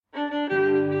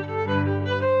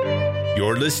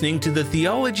You're listening to the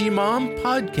Theology Mom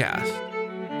podcast.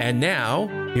 And now,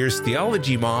 here's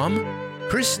Theology Mom,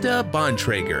 Krista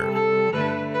Bontrager.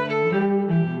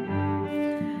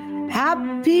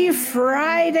 Happy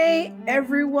Friday,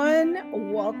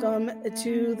 everyone. Welcome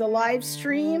to the live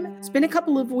stream. It's been a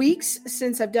couple of weeks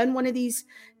since I've done one of these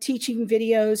teaching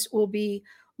videos. We'll be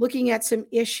looking at some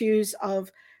issues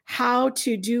of how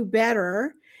to do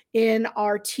better in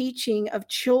our teaching of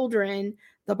children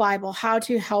the Bible, how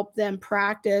to help them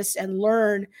practice and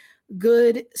learn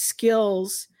good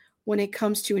skills when it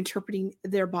comes to interpreting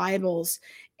their Bibles.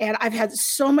 And I've had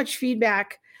so much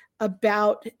feedback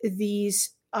about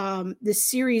this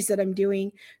series that I'm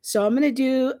doing. So I'm going to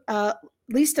do at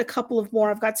least a couple of more.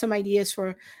 I've got some ideas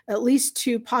for at least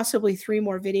 2, possibly 3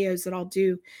 more videos that I'll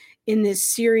do in this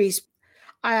series.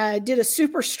 I did a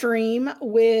super stream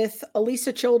with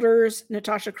Elisa Childers,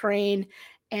 Natasha Crane,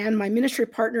 and my ministry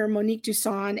partner, Monique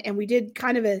Duson. And we did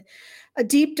kind of a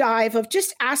deep dive of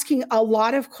just asking a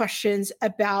lot of questions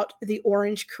about the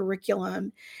Orange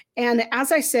curriculum. And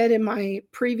as I said in my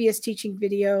previous teaching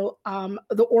video,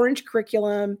 the Orange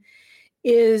curriculum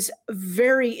is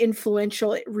very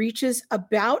influential. It reaches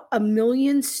about 1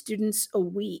 million students a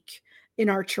week in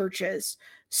our churches.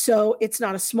 So it's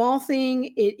not a small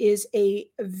thing. It is a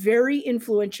very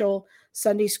influential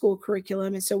Sunday school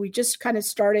curriculum. And so we just kind of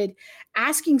started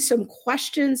asking some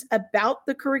questions about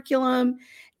the curriculum.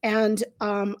 And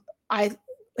I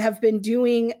have been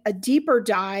doing a deeper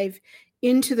dive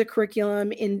into the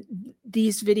curriculum in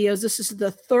these videos. This is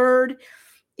the third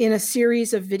in a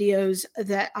series of videos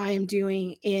that I am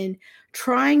doing in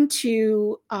trying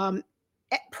to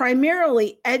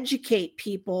primarily educate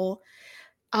people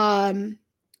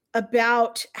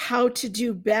about how to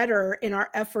do better in our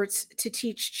efforts to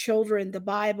teach children the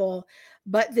Bible,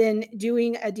 but then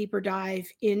doing a deeper dive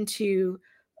into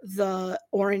the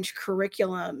Orange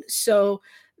curriculum. So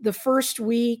the first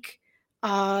week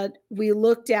we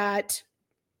looked at,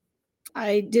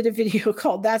 I did a video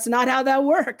called That's Not How That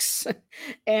Works,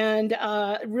 and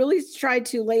really tried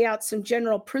to lay out some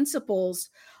general principles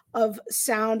of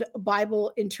sound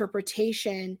Bible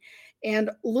interpretation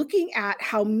and looking at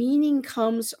how meaning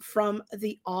comes from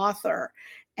the author.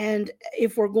 And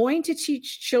if we're going to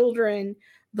teach children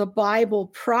the Bible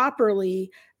properly,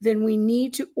 then we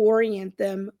need to orient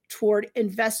them toward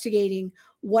investigating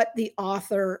what the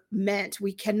author meant.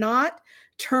 We cannot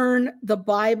turn the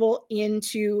Bible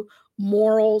into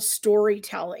moral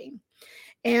storytelling.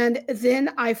 And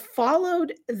then I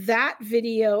followed that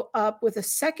video up with a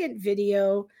second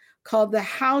video called The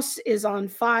House is on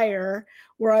Fire,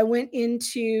 where I went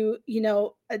into,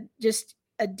 just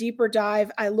a deeper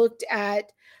dive. I looked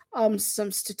at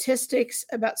some statistics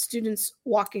about students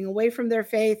walking away from their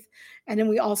faith. And then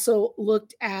we also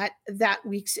looked at that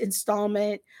week's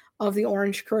installment of the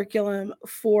Orange curriculum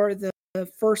for the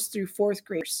 1st through 4th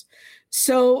graders.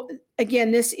 So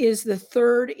again, this is the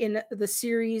third in the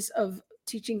series of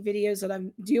teaching videos that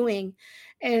I'm doing.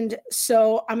 And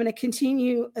so I'm going to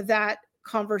continue that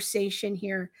conversation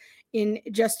here in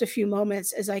just a few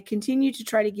moments as I continue to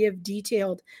try to give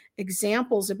detailed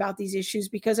examples about these issues,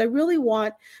 because I really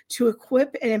want to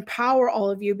equip and empower all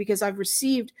of you, because I've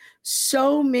received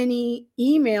so many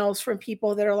emails from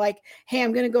people that are like, hey,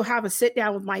 I'm going to go have a sit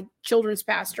down with my children's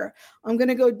pastor. I'm going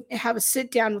to go have a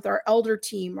sit down with our elder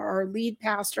team or our lead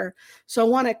pastor. So I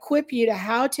want to equip you to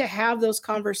how to have those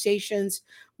conversations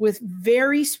with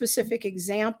very specific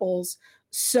examples,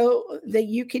 so that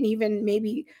you can even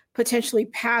maybe potentially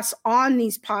pass on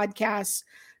these podcasts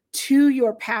to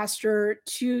your pastor,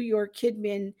 to your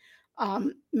kidmin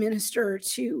minister,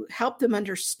 to help them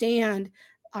understand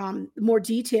more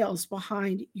details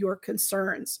behind your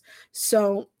concerns.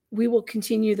 So we will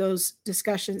continue those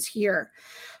discussions here.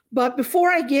 But before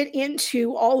I get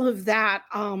into all of that,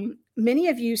 many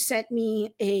of you sent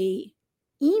me an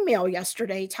email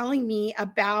yesterday telling me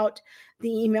about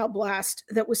the email blast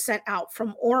that was sent out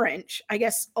from Orange. I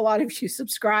guess a lot of you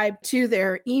subscribe to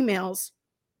their emails.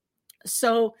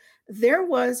 So there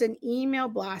was an email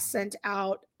blast sent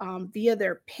out via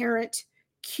their Parent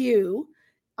Q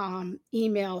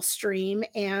email stream.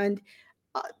 And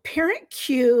Parent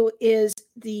Q is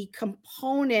the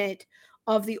component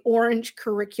of the Orange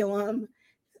curriculum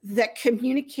that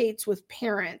communicates with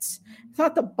parents. I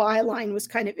thought the byline was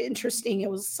kind of interesting. It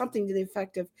was something to the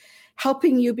effect of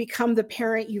helping you become the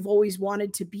parent you've always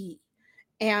wanted to be.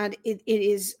 And it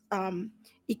is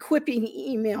equipping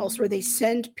emails where they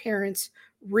send parents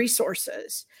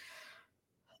resources.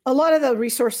 A lot of the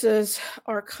resources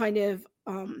are kind of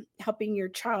helping your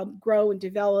child grow and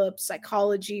develop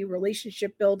psychology,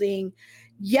 relationship building.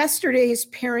 Yesterday's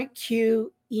Parent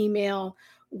Q email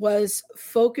was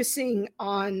focusing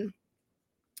on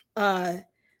the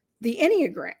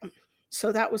Enneagram.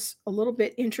 So that was a little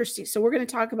bit interesting. So we're going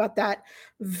to talk about that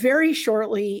very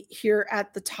shortly here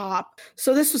at the top.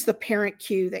 So this was the parent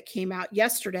cue that came out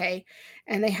yesterday,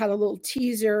 and they had a little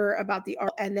teaser about the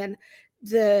art, and then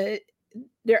they're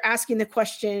asking the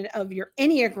question of your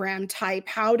Enneagram type.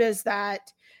 How does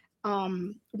that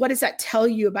what does that tell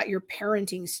you about your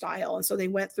parenting style? And so they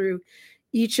went through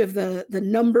each of the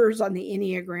numbers on the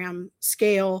Enneagram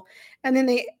scale, and then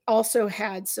they also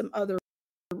had some other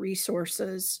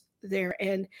resources there.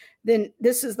 And then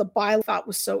this is the bio I thought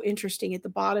was so interesting at the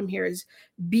bottom here is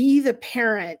be the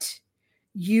parent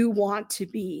you want to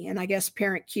be. And I guess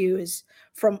parent Q is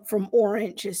from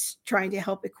Orange, is trying to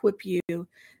help equip you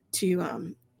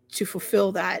to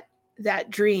fulfill that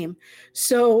dream.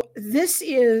 So this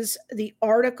is the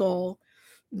article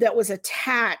that was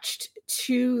attached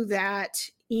to that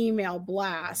email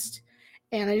blast,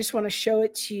 and I just want to show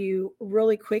it to you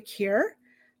really quick here.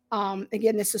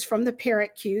 Again, this is from the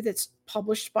Parent Cue that's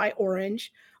published by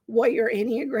Orange, what your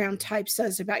Enneagram type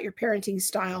says about your parenting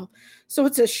style. So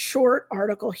it's a short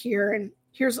article here, and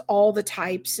here's all the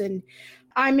types. And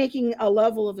I'm making a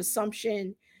level of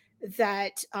assumption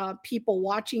that people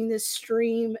watching this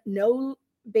stream know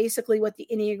basically what the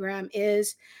Enneagram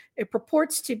is. It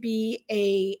purports to be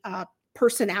a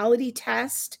personality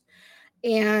test,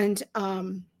 and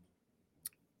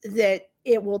that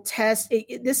it will test,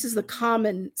 this is the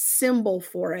common symbol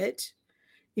for it.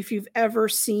 If you've ever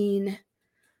seen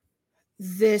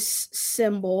this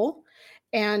symbol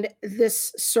and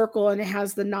this circle, and it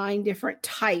has the 9 different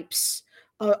types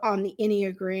on the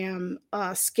Enneagram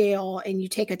scale, and you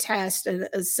take a test, an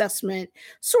assessment,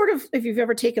 sort of if you've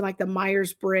ever taken like the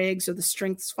Myers-Briggs or the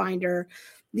Strengths Finder,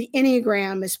 the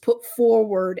Enneagram is put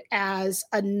forward as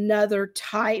another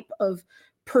type of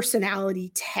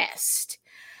personality test.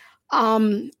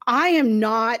 I am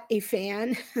not a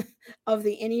fan of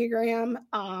the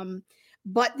Enneagram,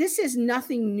 but this is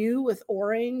nothing new with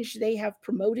Orange. They have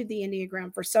promoted the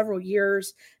Enneagram for several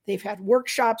years. They've had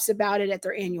workshops about it at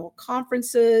their annual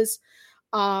conferences.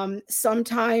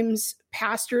 Sometimes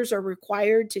pastors are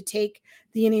required to take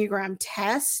the Enneagram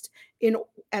test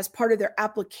as part of their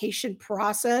application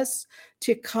process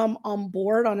to come on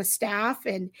board on a staff,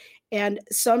 and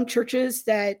some churches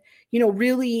that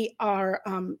really are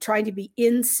trying to be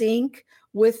in sync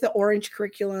with the Orange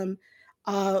curriculum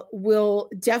will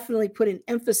definitely put an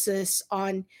emphasis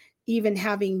on even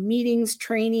having meetings,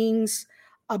 trainings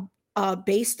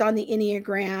based on the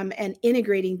Enneagram and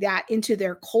integrating that into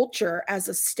their culture as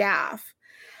a staff.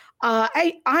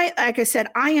 I like I said,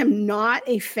 I am not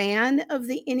a fan of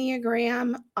the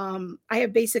Enneagram. I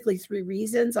have basically 3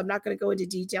 reasons. I'm not going to go into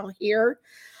detail here.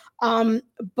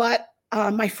 But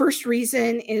my first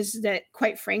reason is that,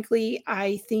 quite frankly,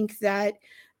 I think that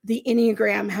the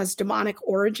Enneagram has demonic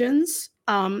origins.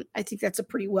 I think that's a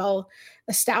pretty well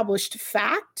established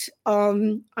fact.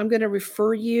 I'm going to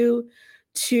refer you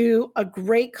to a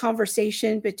great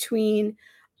conversation between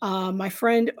my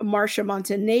friend Marcia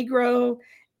Montenegro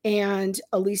and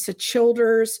Alisa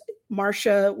Childers.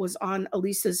 Marcia was on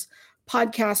Alisa's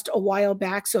podcast a while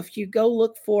back. So if you go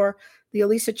look for the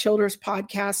Alisa Childers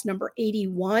podcast, number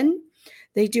 81,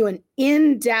 they do an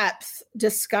in-depth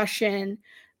discussion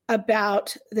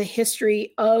about the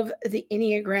history of the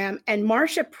Enneagram. And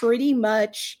Marcia pretty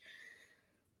much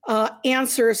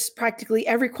answers practically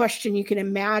every question you can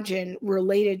imagine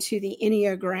related to the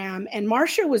Enneagram. And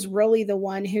Marcia was really the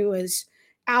one who was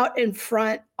out in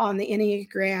front on the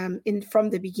Enneagram from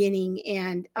the beginning,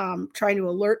 and trying to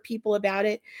alert people about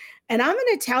it. And I'm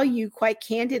going to tell you quite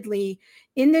candidly,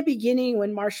 in the beginning,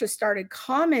 when Marcia started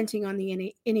commenting on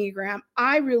the Enneagram,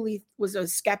 I really was a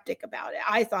skeptic about it.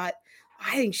 I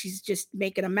think she's just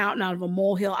making a mountain out of a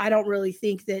molehill. I don't really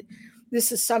think that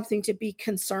this is something to be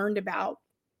concerned about.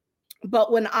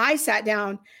 But when I sat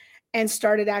down and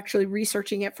started actually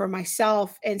researching it for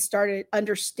myself and started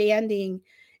understanding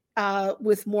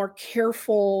with more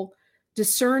careful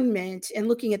discernment and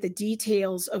looking at the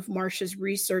details of Marcia's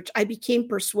research, I became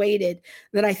persuaded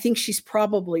that I think she's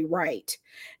probably right.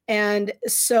 And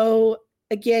so,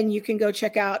 again, you can go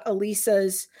check out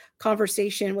Alisa's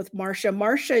conversation with Marcia.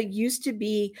 Marcia used to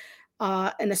be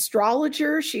an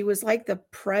astrologer. She was like the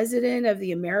president of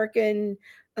the American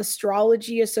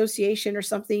Astrology Association or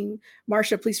something.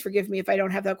 Marcia, please forgive me if I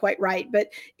don't have that quite right, but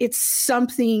it's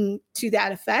something to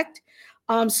that effect.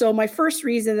 So my first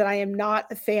reason that I am not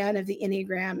a fan of the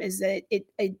Enneagram is that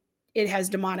it has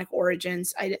demonic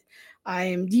origins. I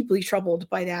am deeply troubled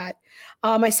by that.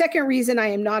 My second reason I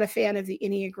am not a fan of the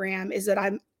Enneagram is that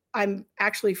I'm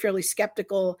actually fairly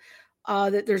skeptical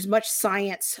that there's much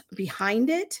science behind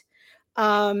it.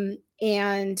 And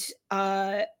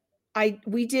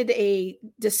we did a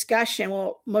discussion.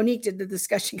 Well, Monique did the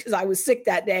discussion because I was sick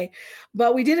that day,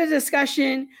 but we did a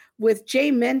discussion with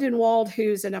Jay Mendenwald,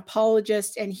 who's an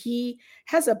apologist, and he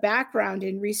has a background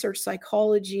in research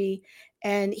psychology,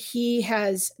 and he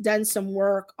has done some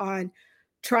work on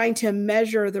trying to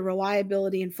measure the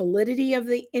reliability and validity of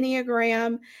the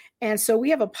Enneagram. And so we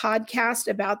have a podcast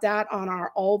about that on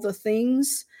our All the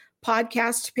Things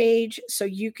podcast page. So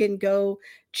you can go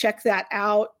check that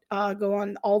out. Go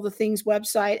on All the Things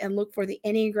website and look for the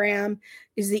Enneagram.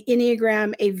 Is the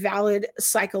Enneagram a valid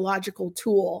psychological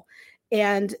tool?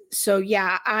 And so,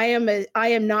 yeah, I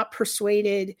am not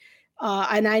persuaded.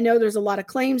 And I know there's a lot of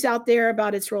claims out there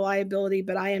about its reliability,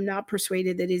 but I am not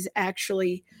persuaded that it is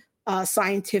actually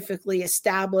scientifically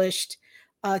established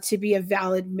to be a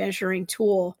valid measuring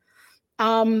tool.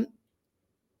 And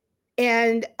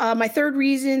my third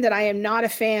reason that I am not a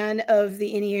fan of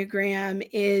the Enneagram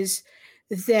is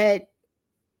that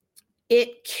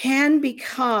it can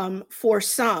become, for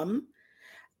some,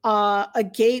 a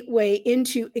gateway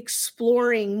into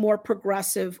exploring more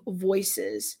progressive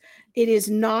voices. It is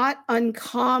not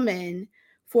uncommon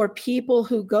for people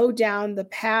who go down the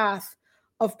path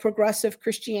of progressive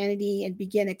Christianity and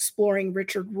begin exploring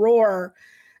Richard Rohr,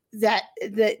 that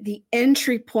the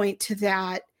entry point to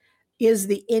that is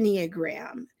the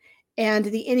Enneagram. And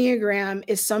the Enneagram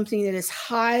is something that is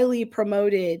highly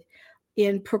promoted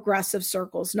in progressive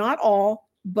circles, not all,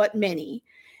 but many.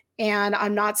 And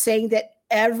I'm not saying that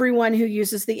everyone who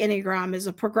uses the Enneagram is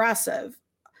a progressive,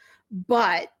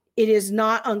 but it is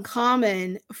not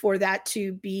uncommon for that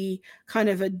to be kind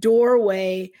of a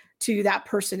doorway to that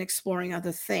person exploring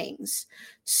other things.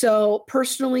 So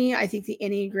personally, I think the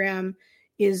Enneagram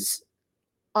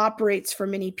operates for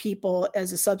many people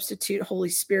as a substitute Holy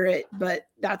Spirit, but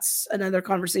that's another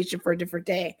conversation for a different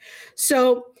day.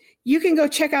 So you can go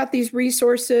check out these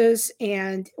resources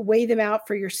and weigh them out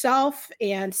for yourself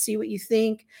and see what you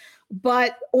think.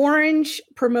 But Orange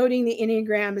promoting the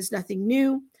Enneagram is nothing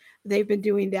new. They've been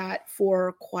doing that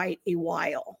for quite a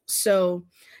while. So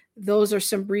those are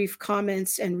some brief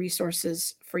comments and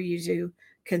resources for you to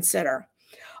consider.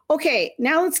 Okay,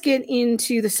 now let's get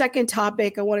into the second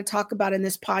topic I want to talk about in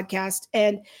this podcast.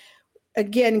 And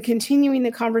again, continuing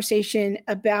the conversation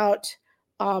about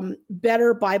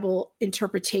better Bible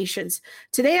interpretations.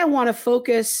 Today, I want to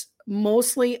focus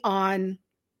mostly on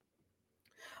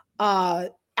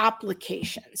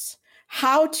applications,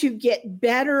 how to get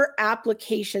better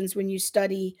applications when you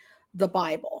study the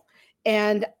Bible.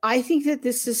 And I think that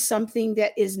this is something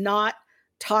that is not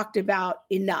talked about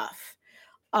enough.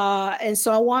 And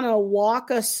so I want to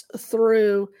walk us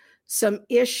through some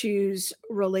issues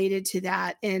related to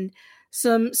that and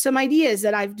some ideas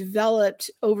that I've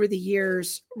developed over the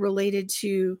years related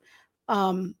to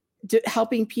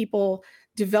helping people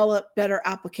develop better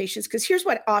applications. Because here's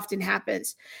what often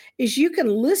happens is you can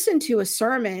listen to a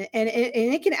sermon and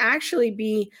it can actually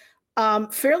be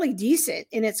fairly decent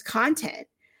in its content.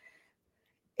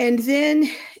 And then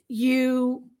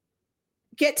you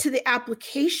get to the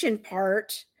application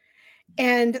part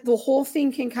and the whole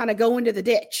thing can kind of go into the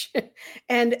ditch.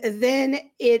 And then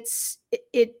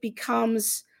it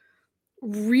becomes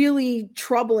really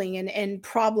troubling and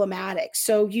problematic.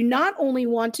 So you not only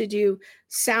want to do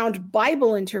sound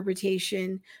Bible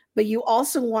interpretation, but you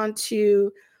also want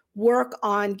to work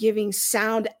on giving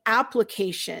sound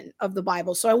application of the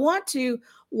Bible. So I want to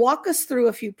walk us through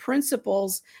a few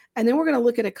principles, and then we're going to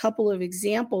look at a couple of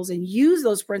examples and use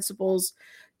those principles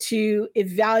to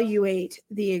evaluate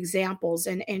the examples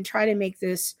and try to make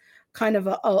this kind of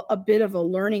a bit of a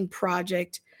learning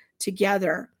project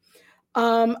together.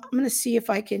 I'm going to see if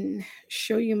I can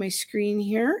show you my screen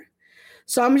here.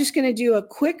 So I'm just going to do a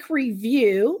quick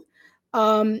review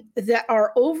that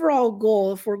our overall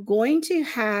goal, if we're going to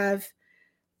have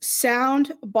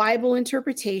sound Bible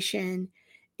interpretation,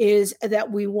 is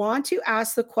that we want to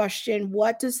ask the question,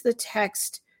 what does the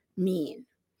text mean?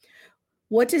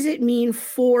 What does it mean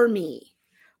for me?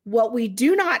 What we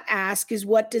do not ask is,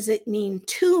 what does it mean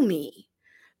to me?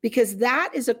 Because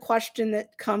that is a question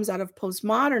that comes out of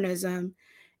postmodernism,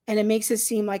 and it makes it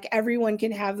seem like everyone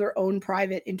can have their own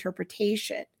private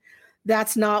interpretation.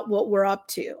 That's not what we're up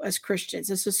to as Christians.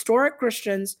 As historic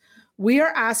Christians, we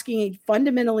are asking a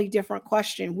fundamentally different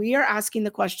question. We are asking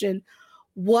the question,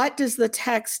 what does the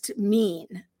text mean?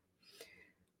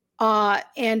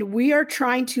 And we are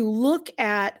trying to look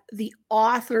at the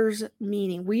author's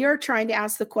meaning. We are trying to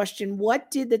ask the question,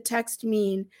 what did the text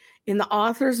mean in the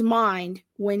author's mind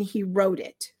when he wrote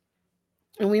it?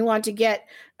 And we want to get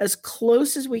as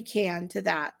close as we can to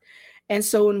that. And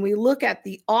so when we look at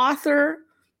the author,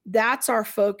 that's our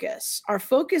focus. Our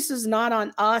focus is not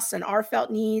on us and our felt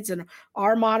needs and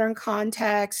our modern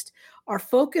context. Our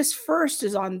focus first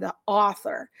is on the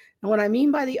author. And what I mean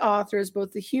by the author is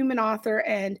both the human author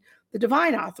and the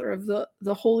divine author of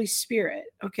the Holy Spirit,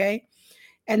 okay?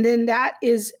 And then that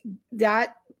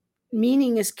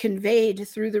meaning is conveyed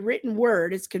through the written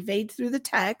word. It's conveyed through the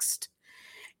text.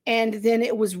 And then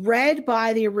it was read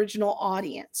by the original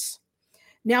audience.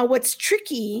 Now, what's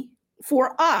tricky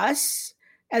for us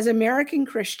as American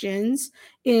Christians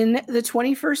in the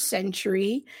 21st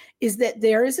century is that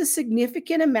there is a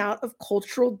significant amount of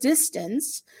cultural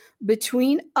distance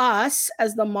between us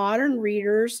as the modern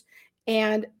readers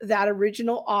and that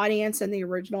original audience and the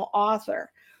original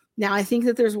author. Now, I think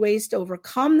that there's ways to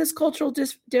overcome this cultural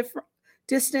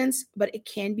distance, but it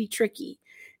can be tricky.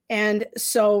 And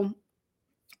so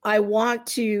I want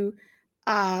to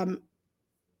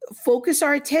focus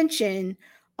our attention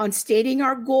on stating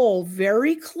our goal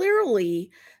very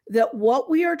clearly, that what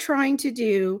we are trying to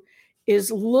do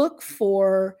is look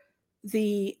for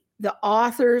the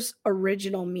author's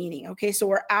original meaning. Okay, so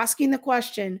we're asking the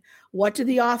question, what did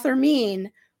the author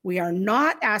mean? We are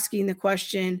not asking the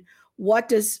question, what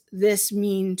does this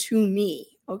mean to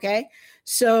me? Okay,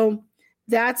 so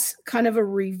that's kind of a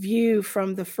review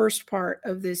from the first part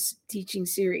of this teaching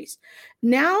series.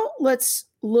 Now let's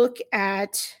look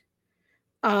at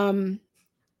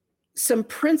some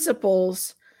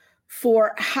principles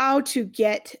for how to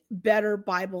get better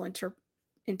Bible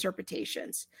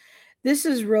interpretations. This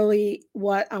is really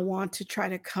what I want to try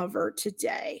to cover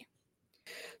today.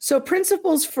 So,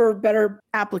 principles for better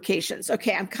applications.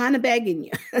 Okay, I'm kind of begging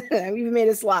you. I've even made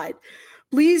a slide.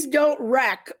 Please don't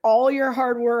wreck all your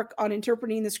hard work on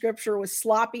interpreting the scripture with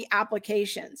sloppy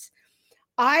applications.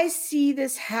 I see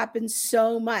this happen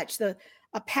so much. A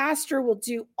pastor will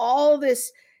do all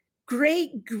this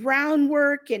great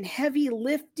groundwork and heavy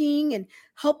lifting and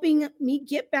helping me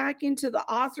get back into the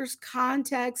author's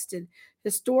context and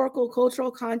historical,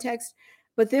 cultural context.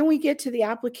 But then we get to the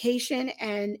application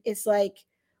and it's like,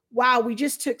 wow, we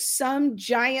just took some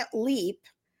giant leap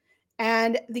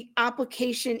and the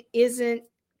application isn't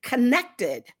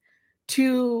connected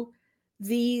to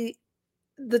the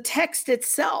text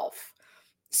itself.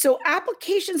 So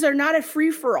applications are not a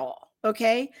free-for-all,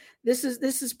 okay? This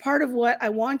is part of what I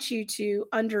want you to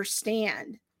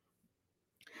understand.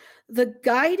 The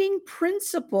guiding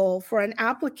principle for an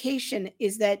application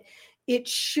is that it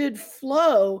should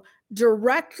flow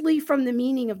directly from the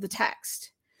meaning of the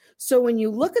text. So when you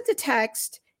look at the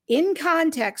text in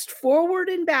context, forward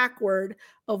and backward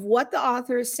of what the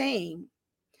author is saying,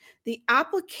 the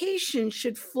application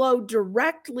should flow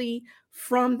directly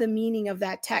from the meaning of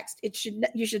that text.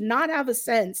 You should not have a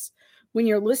sense when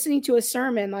you're listening to a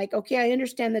sermon like, okay, I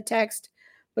understand the text,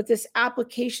 but this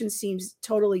application seems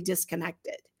totally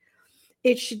disconnected.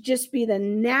 It should just be the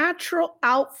natural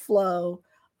outflow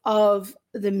of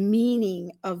the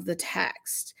meaning of the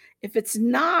text. If it's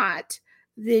not,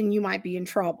 then you might be in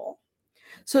trouble.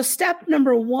 So step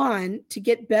number one to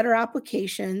get better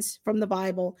applications from the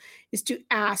Bible is to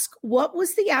ask, what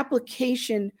was the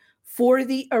application for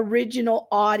the original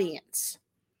audience?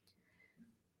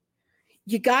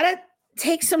 You got to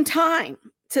take some time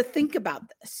to think about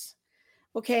this,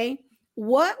 okay?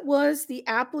 What was the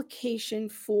application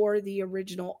for the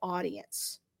original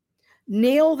audience?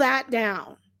 Nail that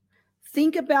down.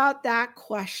 Think about that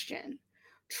question.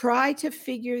 Try to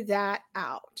figure that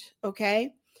out,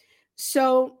 okay?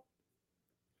 So,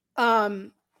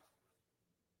 when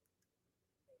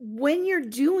you're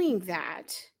doing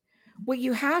that, what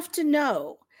you have to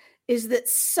know is that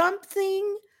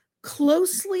something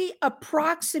closely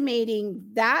approximating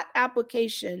that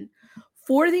application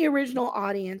for the original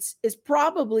audience is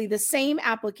probably the same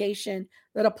application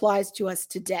that applies to us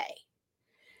today.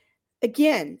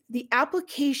 Again, the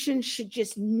application should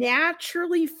just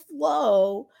naturally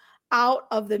flow out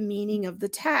of the meaning of the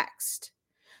text.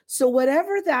 So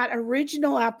whatever that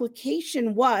original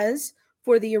application was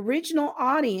for the original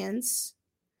audience,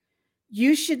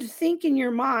 you should think in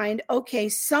your mind, okay,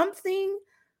 something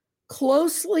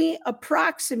closely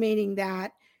approximating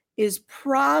that is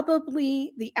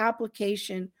probably the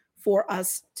application for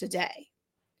us today.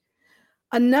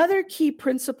 Another key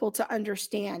principle to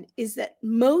understand is that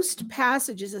most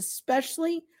passages,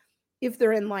 especially if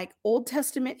they're in like Old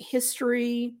Testament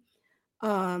history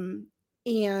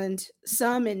and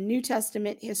some in New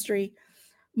Testament history,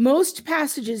 most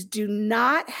passages do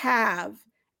not have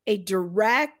a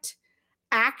direct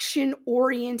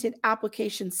action-oriented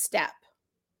application step,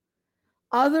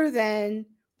 other than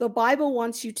the Bible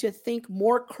wants you to think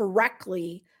more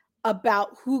correctly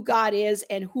about who God is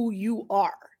and who you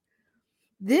are.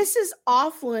 This is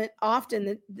often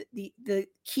the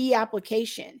key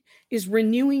application is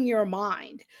renewing your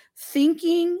mind,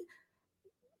 thinking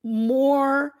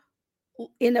more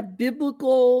in a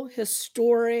biblical,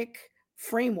 historic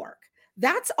framework.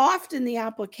 That's often the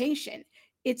application.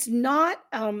 It's not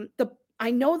I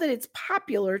know that it's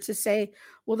popular to say,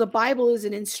 well, the Bible is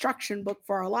an instruction book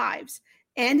for our lives.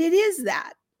 And it is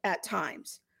that at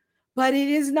times, but it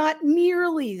is not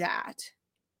merely that.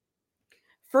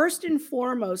 First and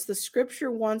foremost, the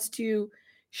scripture wants to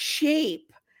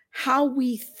shape how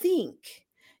we think.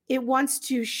 It wants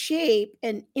to shape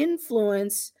and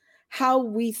influence how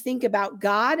we think about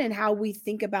God and how we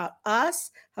think about us,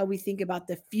 how we think about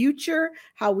the future,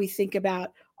 how we think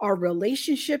about our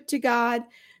relationship to God.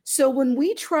 So when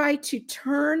we try to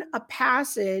turn a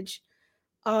passage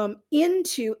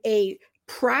into a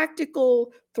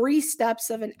practical 3 steps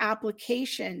of an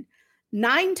application,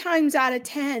 9 times out of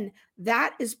 10,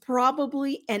 that is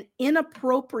probably an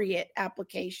inappropriate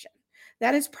application.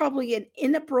 That is probably an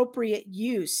inappropriate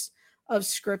use of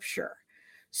scripture.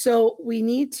 So we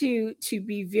need to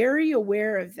be very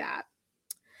aware of that.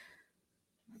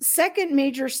 Second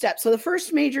major step. So the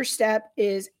first major step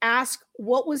is ask,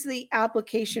 what was the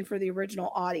application for the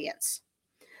original audience?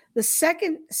 The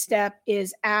second step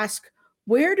is ask,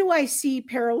 where do I see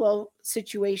parallel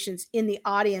situations in the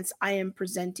audience I am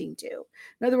presenting to?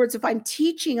 In other words, if I'm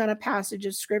teaching on a passage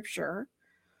of scripture,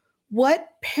 what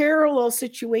parallel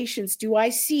situations do I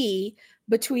see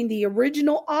between the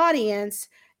original audience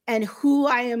and who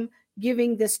I am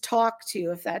giving this talk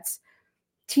to? If that's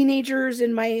teenagers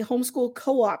in my homeschool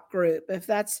co-op group, if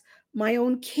that's my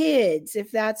own kids,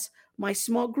 if that's my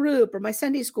small group or my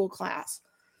Sunday school class,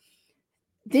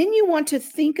 then you want to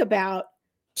think about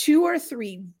 2 or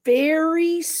 3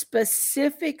 very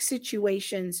specific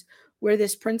situations where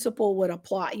this principle would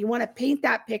apply. You want to paint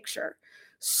that picture.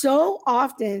 So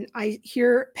often I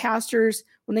hear pastors,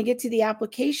 when they get to the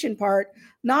application part,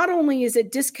 not only is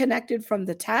it disconnected from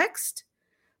the text,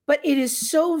 but it is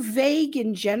so vague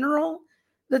in general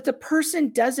that the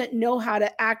person doesn't know how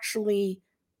to actually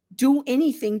do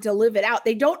anything to live it out.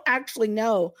 They don't actually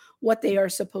know what they are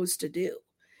supposed to do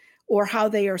or how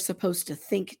they are supposed to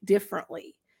think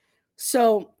differently.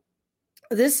 So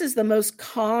this is the most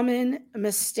common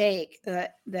mistake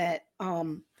that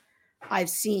I've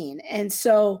seen. And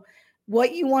so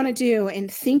what you want to do in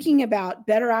thinking about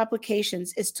better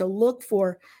applications is to look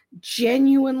for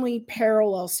genuinely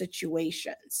parallel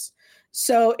situations.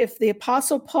 So if the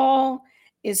Apostle Paul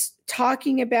is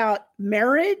talking about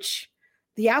marriage,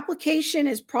 the application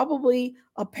is probably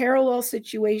a parallel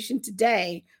situation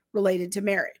today related to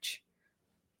marriage.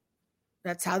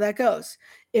 That's how that goes.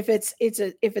 If it's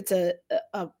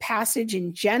a passage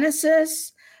in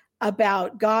Genesis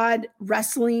about God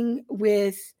wrestling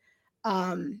with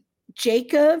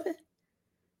Jacob,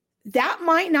 that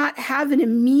might not have an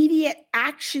immediate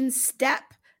action step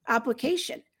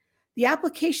application. The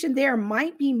application there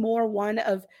might be more one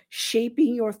of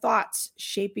shaping your thoughts,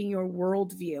 shaping your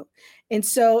worldview. And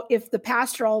so if the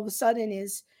pastor all of a sudden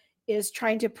is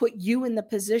trying to put you in the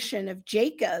position of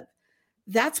Jacob,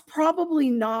 that's probably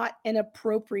not an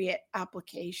appropriate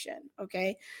application,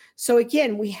 okay? So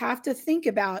again, we have to think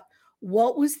about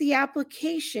what was the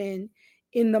application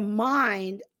in the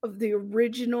mind of the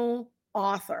original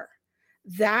author.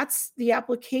 That's the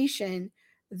application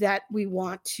that we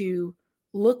want to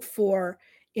look for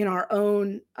in our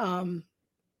own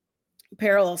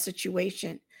parallel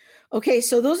situation. Okay,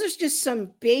 so those are just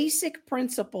some basic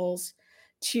principles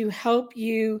to help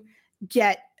you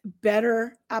get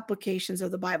better applications of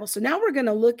the Bible. So now we're going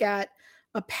to look at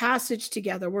a passage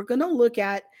together. We're going to look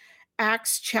at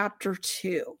Acts chapter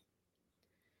 2.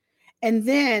 And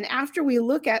then after we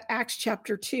look at Acts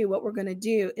chapter 2, what we're going to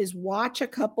do is watch a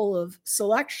couple of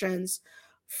selections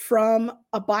from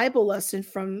a Bible lesson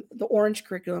from the Orange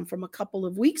curriculum from a couple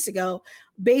of weeks ago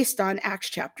based on Acts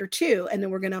chapter 2. And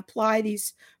then we're going to apply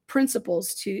these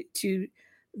principles to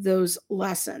those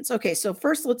lessons. Okay, so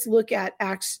first let's look at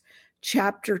Acts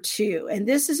chapter 2. And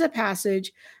this is a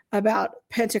passage about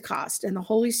Pentecost and the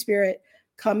Holy Spirit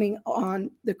coming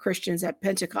on the Christians at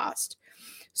Pentecost.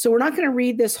 So we're not going to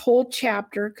read this whole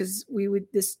chapter because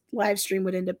this live stream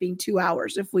would end up being 2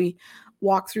 hours if we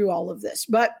walk through all of this.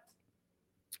 But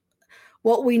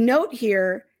what we note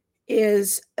here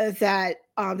is that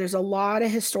there's a lot of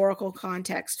historical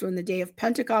context. When the day of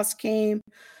Pentecost came,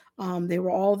 they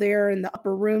were all there in the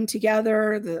upper room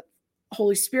together. The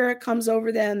Holy Spirit comes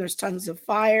over them. There's tongues of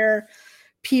fire.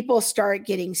 People start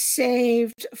getting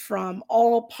saved from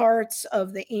all parts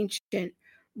of the ancient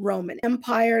Roman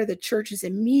Empire. The church is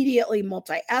immediately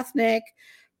multi-ethnic.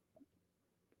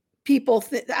 People,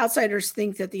 outsiders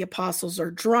think that the apostles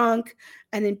are drunk.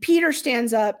 And then Peter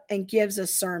stands up and gives a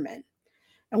sermon.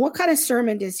 And what kind of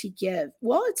sermon does he give?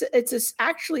 Well, it's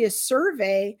actually a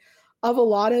survey of a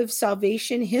lot of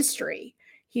salvation history.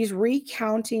 He's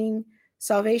recounting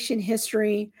salvation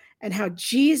history and how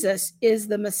Jesus is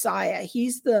the Messiah.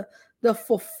 He's the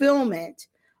fulfillment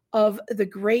of the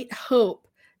great hope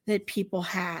that people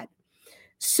had.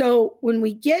 So when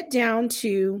we get down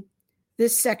to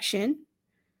this section,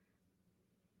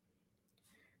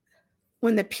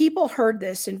 when the people heard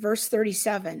this in verse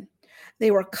 37,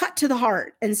 they were cut to the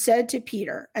heart and said to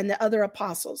Peter and the other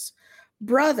apostles,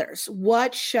 "Brothers,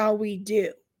 what shall we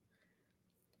do?"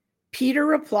 Peter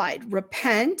replied,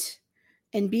 "Repent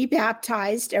and be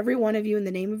baptized, every one of you, in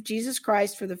the name of Jesus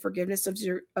Christ for the forgiveness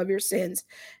of your sins,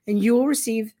 and you will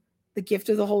receive the gift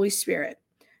of the Holy Spirit.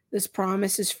 This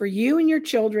promise is for you and your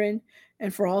children,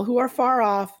 and for all who are far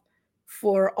off,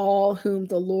 for all whom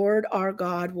the Lord our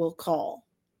God will call."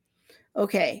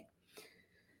 Okay.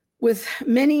 With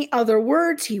many other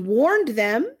words, he warned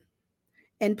them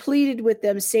and pleaded with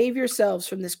them, "Save yourselves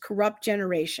from this corrupt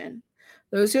generation."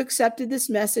 Those who accepted this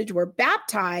message were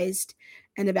baptized,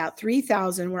 and about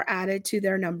 3,000 were added to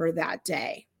their number that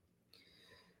day.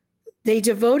 They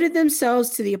devoted themselves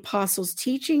to the apostles'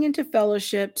 teaching and to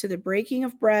fellowship, to the breaking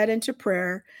of bread and to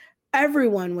prayer.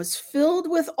 Everyone was filled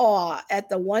with awe at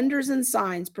the wonders and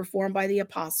signs performed by the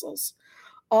apostles.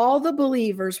 All the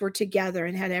believers were together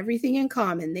and had everything in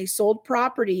common. They sold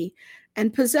property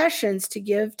and possessions to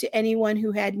give to anyone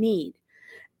who had need.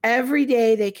 Every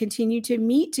day they continued to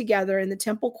meet together in the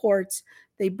temple courts.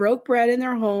 They broke bread in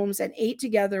their homes and ate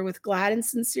together with glad and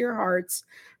sincere hearts,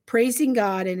 praising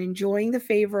God and enjoying the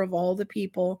favor of all the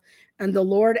people. And the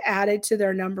Lord added to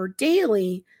their number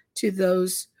daily to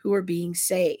those who were being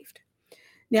saved.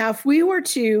 Now, if we were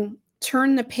to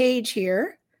turn the page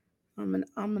here, I'm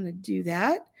going to do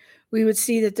that. We would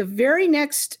see that the very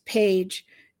next page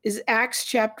is Acts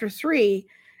chapter 3.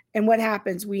 And what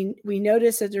happens? We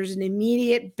notice that there's an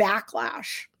immediate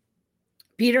backlash.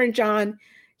 Peter and John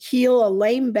heal a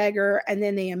lame beggar, and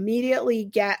then they immediately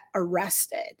get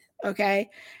arrested. Okay.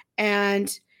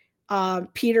 And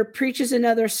Peter preaches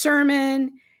another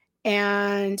sermon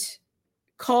and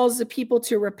calls the people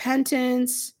to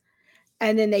repentance.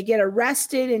 And then they get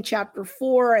arrested in chapter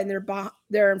 4, and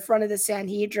they're in front of the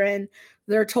Sanhedrin.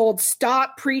 They're told,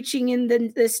 "Stop preaching in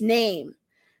this name."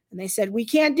 And they said, "We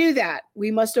can't do that. We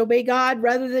must obey God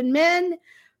rather than men.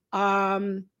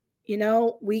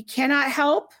 We cannot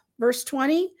help," verse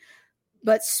 20,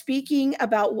 "but speaking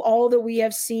about all that we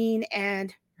have seen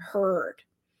and heard."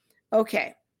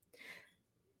 Okay.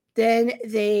 Then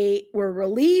they were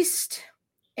released,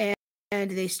 and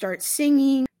they start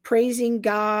singing, praising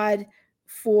God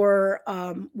for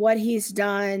what he's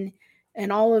done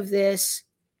and all of this.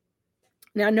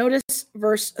 Now notice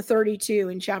verse 32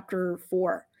 in chapter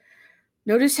 4.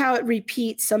 Notice how it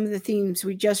repeats some of the themes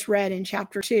we just read in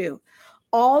chapter 2.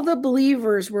 All the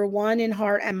believers were one in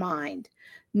heart and mind.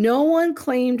 No one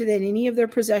claimed that any of their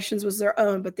possessions was their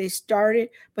own, but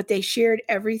they shared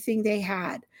everything they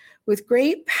had. With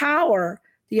great power,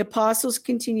 the apostles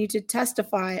continued to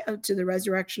testify to the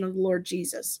resurrection of the Lord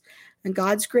Jesus. And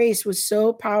God's grace was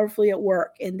so powerfully at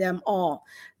work in them all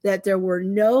that there were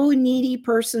no needy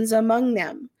persons among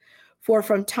them. For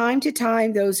from time to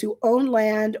time, those who owned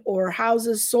land or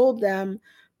houses sold them,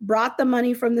 brought the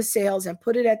money from the sales, and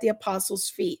put it at the apostles'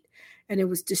 feet. And it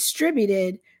was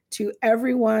distributed to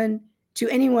anyone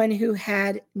who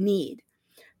had need.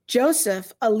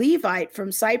 Joseph, a Levite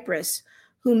from Cyprus,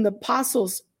 whom the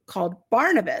apostles called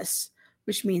Barnabas,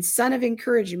 which means son of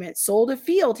encouragement, sold a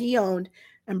field he owned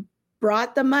and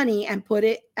brought the money and put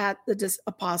it at the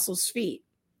apostles' feet.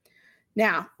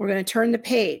 Now, we're going to turn the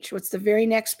page. What's the very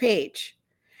next page?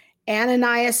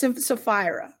 Ananias and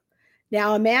Sapphira.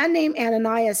 Now, a man named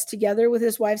Ananias, together with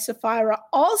his wife Sapphira,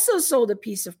 also sold a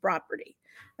piece of property.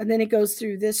 And then it goes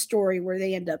through this story where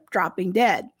they end up dropping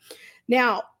dead.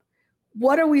 Now,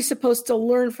 what are we supposed to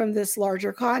learn from this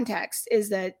larger context? Is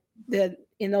that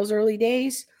in those early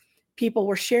days, people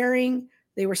were sharing,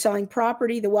 they were selling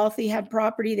property. The wealthy had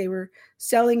property, they were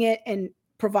selling it and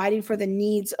providing for the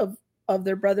needs of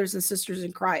their brothers and sisters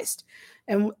in Christ.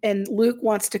 And Luke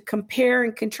wants to compare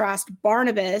and contrast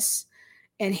Barnabas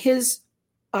and his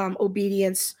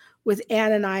obedience with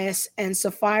Ananias and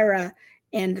Sapphira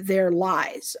and their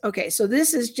lies. Okay, so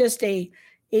this is just a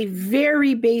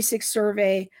very basic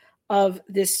survey of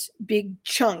this big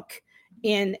chunk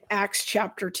in Acts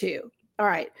chapter 2. All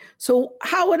right, so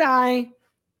how would I,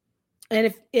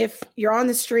 and if you're on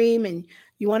the stream and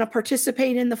You want to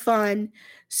participate in the fun.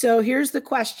 So here's the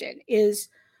question is,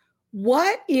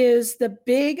 what is the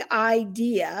big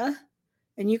idea?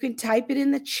 And you can type it in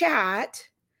the chat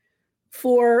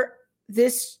for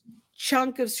this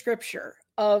chunk of scripture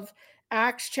of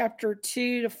Acts chapter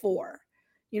 2 to 4.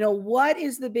 What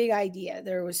is the big idea?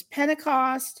 There was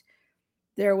Pentecost.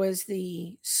 There was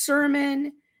the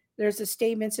sermon. There's the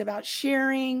statements about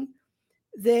sharing.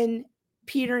 Then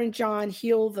Peter and John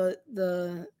heal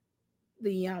the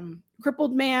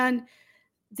crippled man.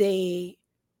 They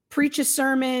preach a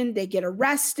sermon. They get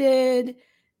arrested.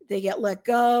 They get let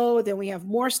go. Then we have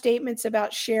more statements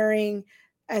about sharing.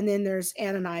 And then there's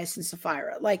Ananias and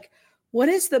Sapphira. Like, what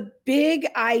is the big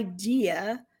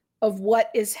idea of what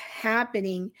is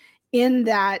happening in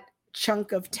that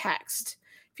chunk of text?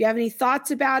 If you have any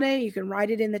thoughts about it, you can write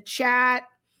it in the chat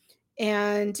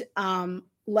and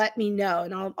let me know.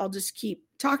 And I'll just keep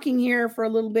talking here for a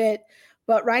little bit,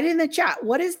 but write in the chat.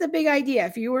 What is the big idea?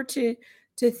 If you were to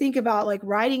think about like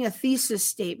writing a thesis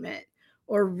statement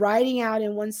or writing out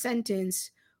in one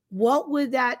sentence, what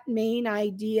would that main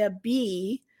idea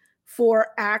be for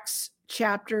Acts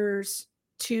chapters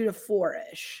 2 to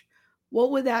 4-ish?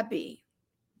 What would that be?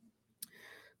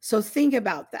 So think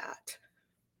about that,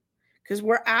 because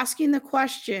we're asking the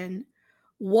question,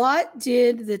 what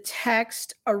did the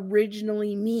text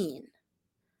originally mean?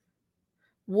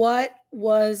 What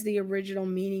was the original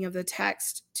meaning of the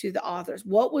text to the authors?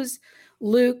 What was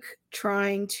Luke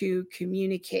trying to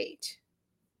communicate?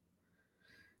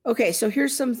 Okay, so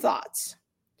here's some thoughts.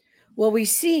 What we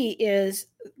see is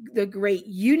the great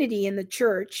unity in the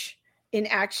church in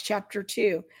Acts chapter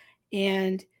 2.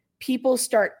 And people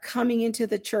start coming into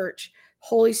the church.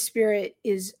 Holy Spirit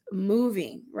is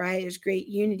moving, right? There's great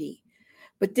unity.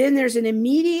 But then there's an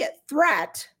immediate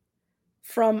threat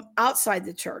from outside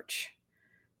the church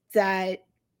that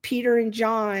Peter and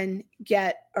John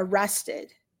get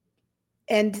arrested.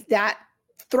 And that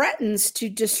threatens to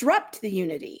disrupt the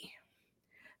unity.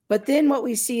 But then what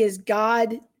we see is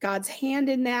God's hand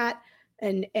in that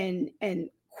and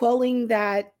quelling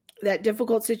that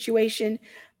difficult situation.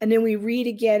 And then we read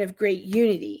again of great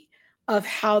unity, of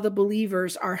how the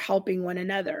believers are helping one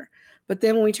another. But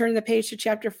then when we turn the page to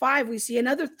chapter 5, we see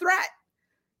another threat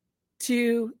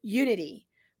to unity.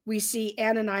 We see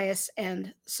Ananias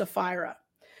and Sapphira.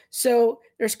 So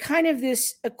there's kind of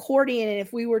this accordion. And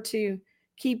if we were to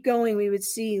keep going, we would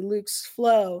see Luke's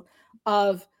flow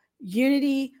of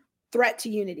unity, threat to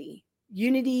unity,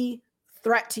 unity,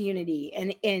 threat to unity.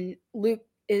 And Luke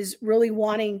is really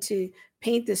wanting to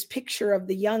paint this picture of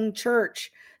the young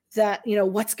church that,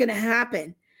 what's going to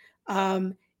happen?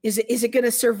 Is it going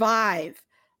to survive?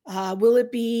 Will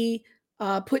it be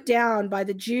put down by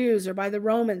the Jews or by the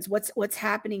Romans? What's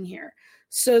happening here?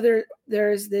 So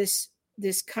there's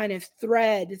this kind of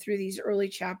thread through these early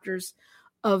chapters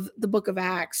of the book of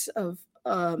Acts of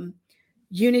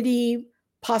unity,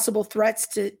 possible threats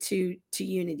to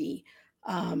unity,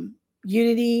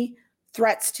 unity,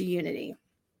 threats to unity.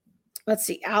 Let's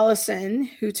see, Allison,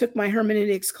 who took my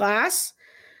hermeneutics class,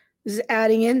 is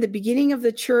adding in the beginning of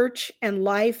the church and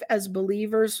life as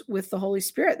believers with the Holy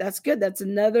Spirit. That's good. That's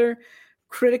another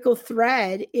critical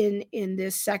thread in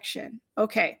this section.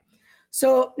 Okay,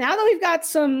 so now that we've got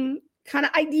some kind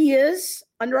of ideas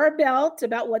under our belt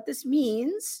about what this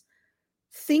means,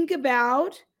 think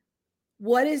about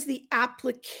what is the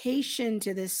application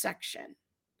to this section.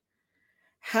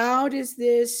 How does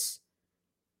this,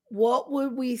 what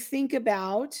would we think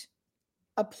about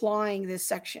applying this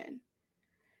section?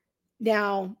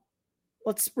 Now,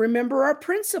 let's remember our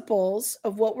principles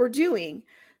of what we're doing.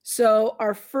 So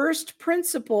our first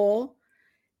principle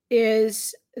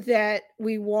is that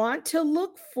we want to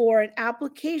look for an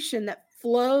application that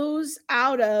flows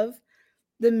out of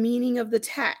the meaning of the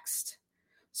text.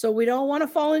 So we don't want to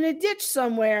fall in a ditch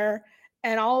somewhere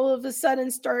and all of a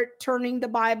sudden start turning the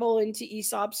Bible into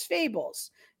Aesop's fables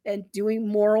and doing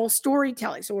moral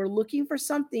storytelling. So we're looking for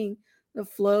something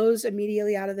that flows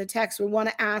immediately out of the text. We want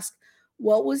to ask,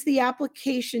 what was the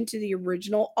application to the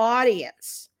original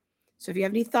audience? So if you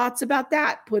have any thoughts about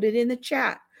that, put it in the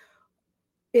chat.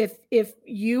 If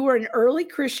you were an early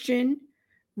Christian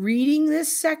reading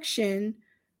this section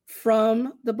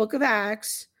from the book of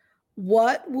Acts,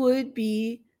 what would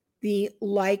be the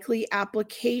likely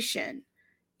application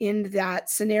in that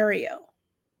scenario?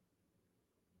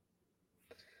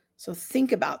 So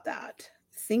think about that.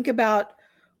 Think about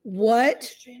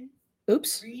what,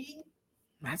 oops,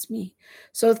 that's me.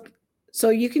 So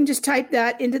you can just type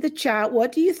that into the chat.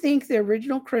 What do you think the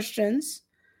original Christians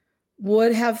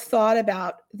would have thought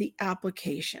about the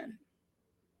application?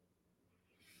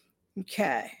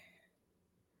 Okay.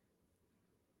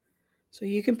 So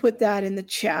you can put that in the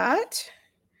chat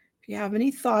if you have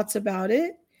any thoughts about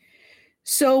it.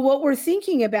 So what we're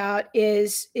thinking about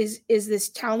is this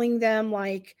telling them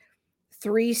like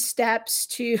 3 steps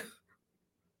to,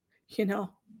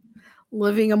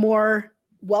 living a more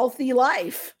wealthy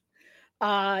life?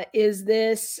 Is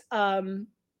this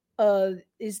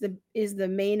is the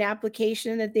main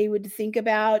application that they would think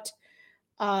about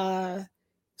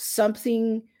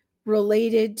something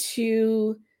related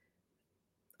to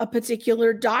a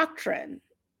particular doctrine?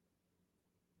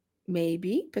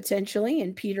 Maybe, potentially,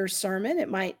 in Peter's sermon, it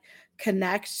might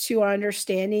connect to our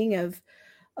understanding of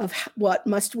what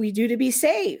must we do to be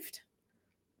saved.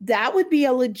 That would be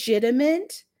a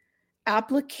legitimate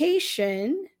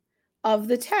application of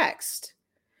the text.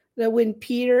 That when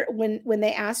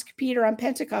they ask Peter on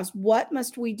Pentecost, what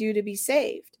must we do to be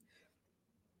saved?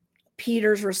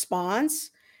 Peter's response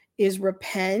is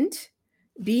repent,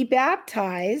 be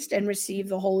baptized, and receive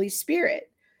the Holy Spirit.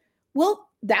 Well,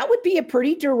 that would be a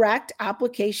pretty direct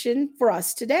application for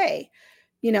us today.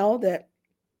 That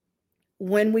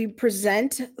when we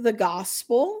present the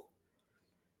gospel,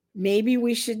 maybe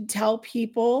we should tell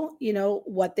people,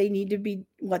 what they need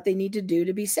to do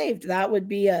to be saved. That would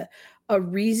be a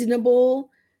reasonable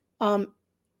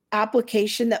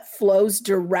application that flows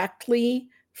directly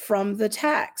from the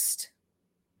text.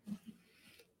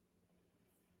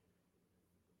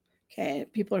 Okay,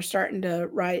 people are starting to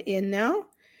write in now.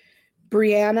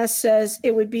 Brianna says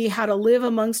it would be how to live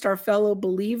amongst our fellow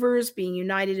believers, being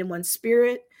united in one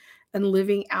spirit and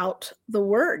living out the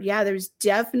word. Yeah, there's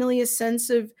definitely a sense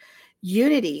of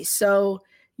unity. So,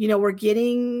 we're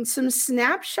getting some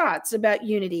snapshots about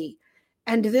unity.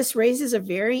 And this raises a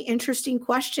very interesting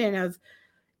question of,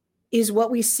 is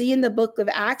what we see in the book of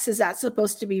Acts, is that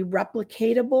supposed to be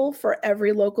replicatable for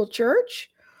every local church?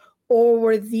 Or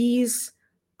were these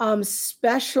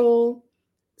special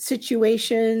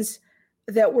situations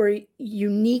that were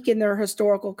unique in their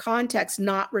historical context,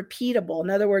 not repeatable? In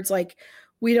other words, like,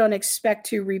 we don't expect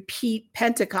to repeat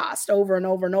Pentecost over and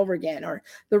over and over again, or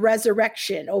the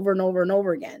resurrection over and over and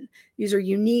over again. These are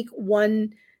unique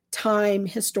one-time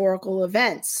historical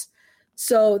events.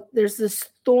 So there's this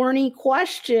thorny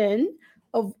question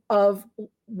of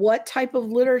what type of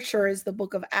literature is the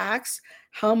book of Acts?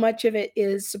 How much of it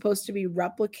is supposed to be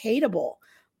replicatable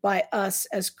by us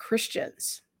as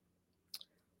Christians?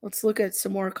 Let's look at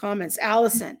some more comments.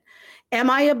 Allison, am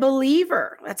I a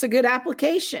believer? That's a good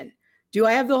application. Do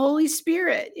I have the Holy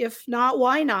Spirit? If not,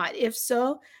 why not? If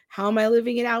so, how am I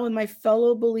living it out with my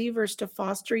fellow believers to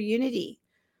foster unity?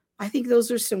 I think those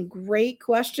are some great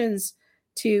questions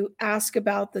to ask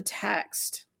about the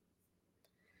text.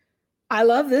 I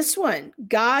love this one.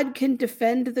 God can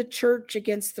defend the church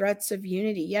against threats of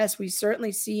unity. Yes, we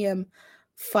certainly see him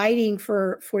fighting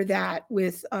for that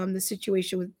with the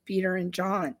situation with Peter and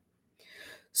John.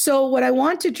 So what I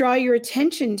want to draw your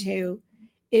attention to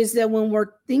is that when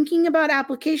we're thinking about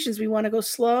applications, we want to go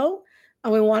slow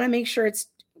and we want to make sure it's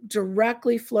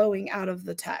directly flowing out of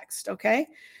the text, okay?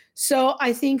 So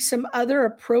I think some other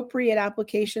appropriate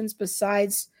applications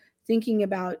besides thinking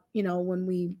about, when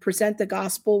we present the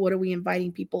gospel, what are we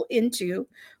inviting people into?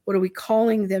 What are we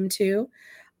calling them to?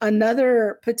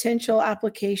 Another potential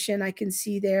application I can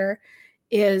see there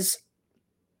is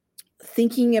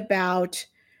thinking about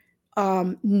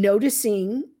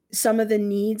noticing some of the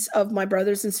needs of my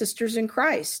brothers and sisters in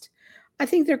Christ. I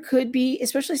think there could be,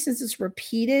 especially since it's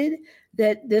repeated,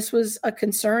 that this was a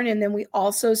concern. And then we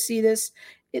also see this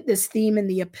theme in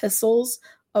the epistles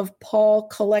of Paul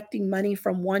collecting money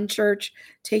from one church,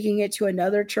 taking it to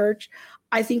another church.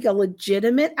 I think a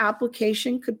legitimate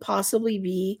application could possibly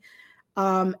be,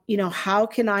 how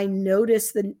can I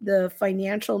notice the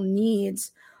financial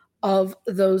needs of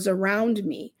those around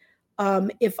me?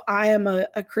 If I am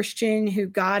a Christian who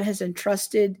God has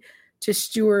entrusted to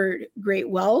steward great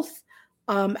wealth,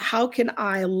 how can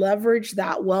I leverage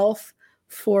that wealth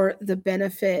for the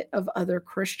benefit of other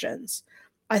Christians?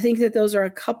 I think that those are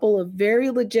a couple of very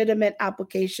legitimate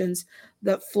applications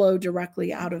that flow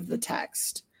directly out of the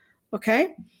text.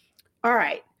 Okay? All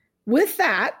right. With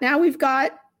that, now we've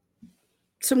got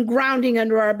some grounding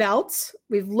under our belts.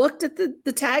 We've looked at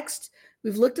the text.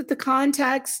 We've looked at the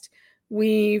context.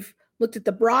 We've looked at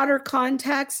the broader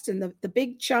context and the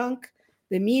big chunk,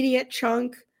 the immediate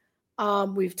chunk.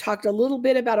 We've talked a little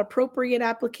bit about appropriate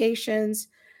applications.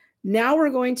 Now we're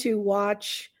going to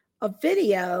watch a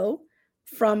video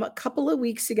from a couple of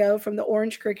weeks ago from the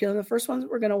Orange curriculum. The first one that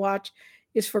we're going to watch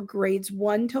is for grades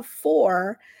 1 to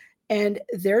 4, and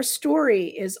their story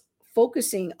is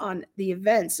focusing on the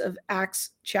events of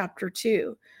Acts chapter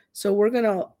 2. So we're going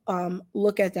to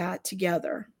look at that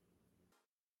together.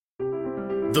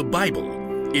 The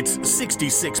Bible. It's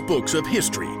 66 books of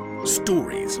history,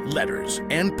 stories, letters,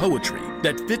 and poetry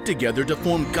that fit together to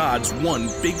form God's one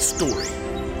big story.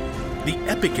 The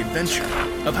epic adventure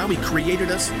of how He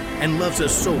created us and loves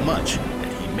us so much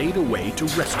that He made a way to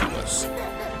rescue us.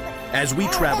 As we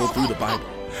travel through the Bible,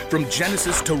 from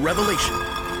Genesis to Revelation,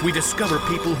 we discover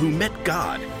people who met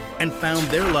God and found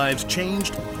their lives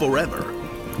changed forever.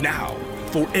 Now,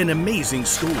 for an amazing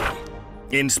story,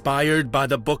 inspired by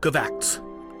the book of Acts,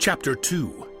 chapter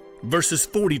 2, verses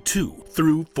 42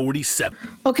 through 47.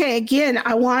 Okay, again,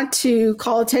 I want to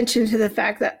call attention to the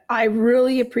fact that I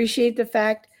really appreciate the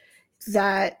fact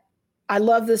that I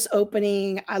love this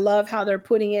opening. I love how they're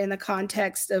putting it in the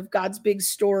context of God's big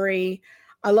story.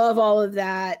 I love all of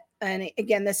that. And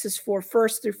again, this is for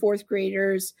first through fourth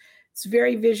graders. It's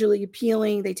very visually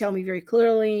appealing. They tell me very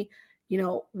clearly,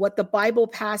 what the Bible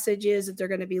passage is that they're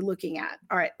going to be looking at.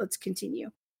 All right, let's continue.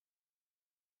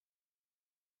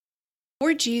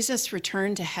 Before Jesus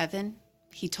returned to heaven,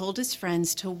 He told His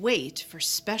friends to wait for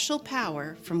special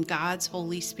power from God's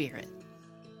Holy Spirit.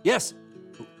 Yes,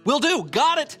 will do.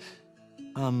 Got it.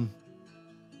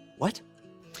 What?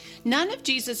 None of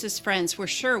Jesus' friends were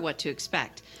sure what to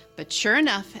expect, but sure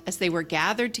enough, as they were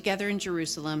gathered together in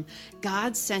Jerusalem,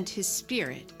 God sent His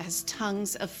Spirit as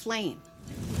tongues of flame.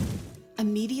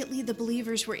 Immediately, the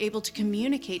believers were able to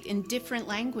communicate in different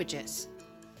languages.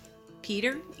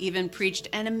 Peter even preached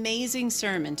an amazing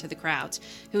sermon to the crowds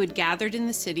who had gathered in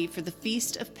the city for the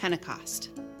Feast of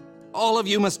Pentecost. All of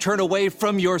you must turn away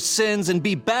from your sins and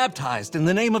be baptized in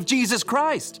the name of Jesus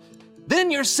Christ.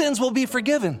 Then your sins will be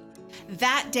forgiven.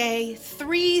 That day,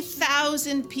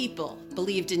 3,000 people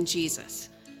believed in Jesus.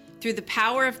 Through the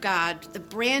power of God, the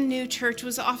brand new church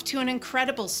was off to an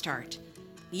incredible start.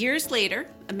 Years later,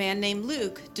 a man named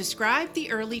Luke described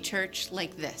the early church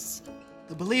like this.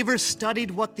 The believers studied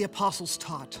what the apostles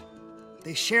taught.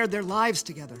 They shared their lives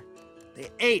together. They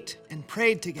ate and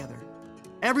prayed together.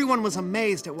 Everyone was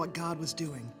amazed at what God was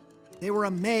doing. They were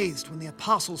amazed when the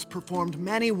apostles performed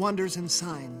many wonders and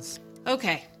signs.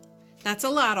 Okay, that's a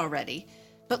lot already.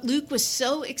 But Luke was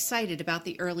so excited about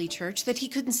the early church that he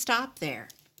couldn't stop there.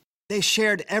 They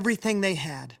shared everything they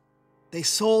had. They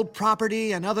sold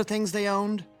property and other things they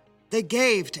owned. They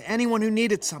gave to anyone who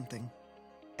needed something.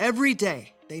 Every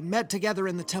day, they met together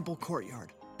in the temple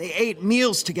courtyard. They ate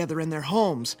meals together in their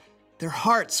homes. Their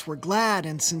hearts were glad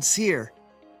and sincere.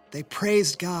 They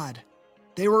praised God.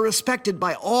 They were respected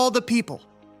by all the people.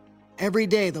 Every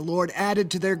day, the Lord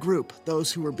added to their group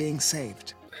those who were being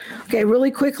saved. Okay,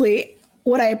 really quickly,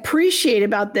 what I appreciate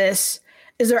about this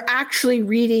is they're actually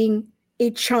reading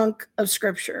a chunk of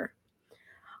scripture.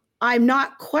 I'm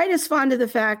not quite as fond of the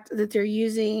fact that they're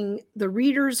using the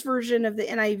reader's version of the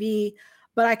NIV,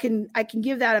 but I can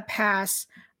give that a pass.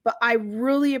 But I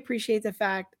really appreciate the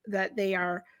fact that they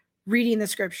are reading the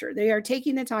scripture. They are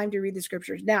taking the time to read the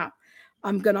scriptures. Now,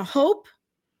 I'm going to hope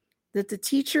that the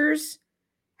teachers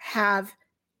have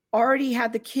already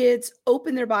had the kids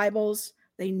open their Bibles.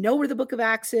 They know where the book of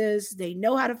Acts is. They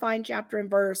know how to find chapter and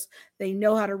verse. They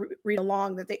know how to read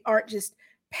along, that they aren't just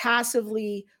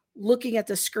passively looking at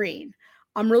the screen.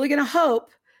 I'm really going to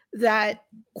hope that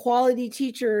quality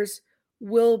teachers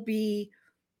will be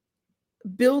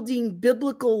building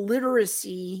biblical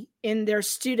literacy in their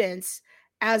students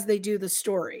as they do the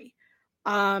story.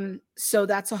 So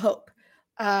that's a hope.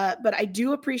 But I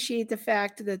do appreciate the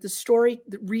fact that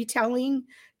the retelling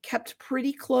kept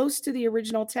pretty close to the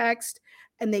original text,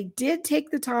 and they did take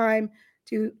the time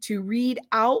to read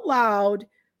out loud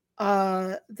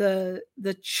the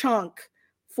chunk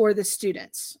for the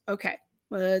students. Okay,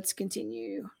 let's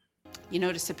continue. You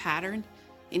notice a pattern?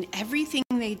 In everything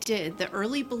they did, the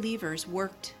early believers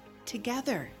worked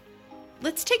together.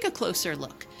 Let's take a closer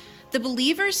look. The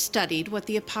believers studied what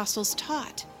the apostles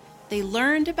taught. They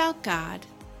learned about God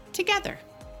together.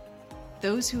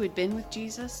 Those who had been with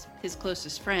Jesus, his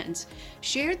closest friends,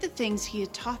 shared the things he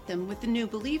had taught them with the new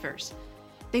believers.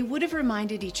 They would have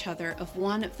reminded each other of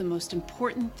one of the most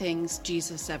important things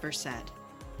Jesus ever said.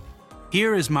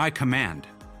 Here is my command.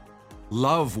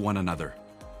 Love one another,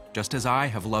 just as I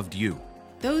have loved you.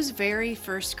 Those very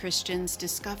first Christians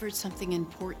discovered something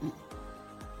important.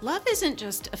 Love isn't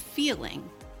just a feeling,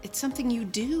 it's something you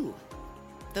do.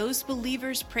 Those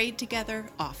believers prayed together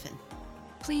often.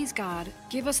 Please, God,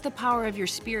 give us the power of your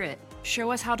Spirit.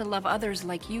 Show us how to love others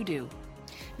like you do.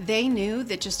 They knew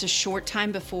that just a short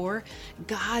time before,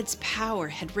 God's power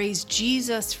had raised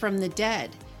Jesus from the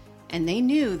dead, and they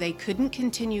knew they couldn't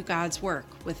continue God's work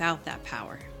without that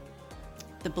power.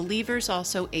 The believers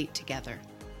also ate together.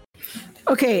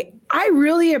 Okay, I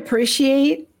really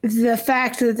appreciate the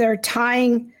fact that they're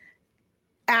tying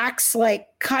Acts like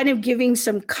kind of giving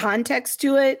some context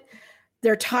to it.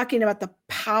 They're talking about the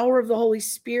power of the Holy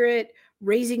Spirit,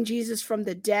 raising Jesus from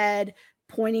the dead,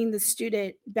 pointing the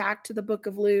student back to the book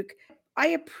of Luke. I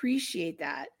appreciate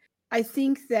that. I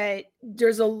think that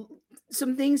there's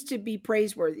some things to be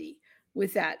praiseworthy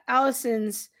with that.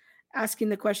 Allison's asking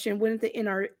the question, wouldn't the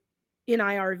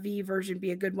NIRV version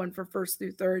be a good one for 1st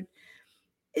through 3rd?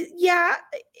 Yeah,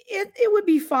 it would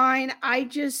be fine.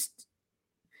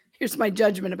 Here's my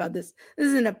judgment about this. This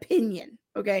is an opinion,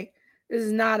 okay? This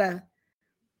is not a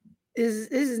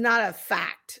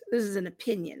fact. This is an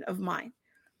opinion of mine.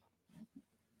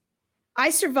 I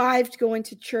survived going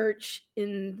to church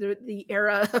in the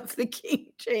era of the King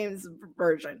James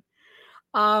version.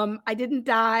 I didn't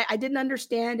die. I didn't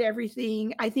understand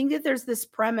everything. I think that there's this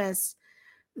premise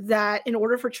that in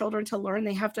order for children to learn,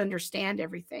 they have to understand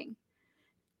everything.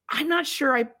 I'm not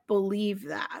sure I believe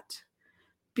that,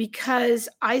 because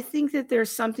I think that there's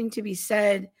something to be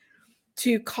said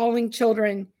to calling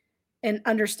children and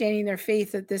understanding their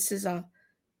faith, that this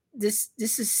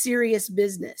is serious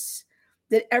business,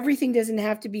 that everything doesn't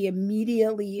have to be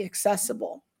immediately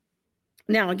accessible.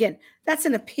 Now, again, that's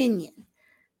an opinion.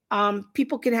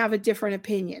 People can have a different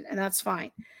opinion, and that's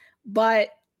fine. But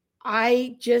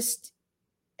I just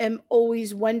am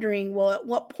always wondering, well, at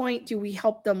what point do we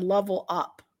help them level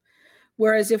up?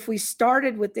 Whereas if we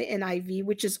started with the NIV,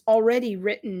 which is already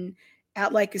written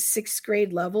at like a 6th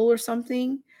grade level or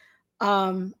something,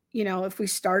 if we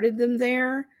started them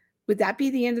there, would that be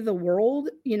the end of the world?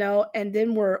 And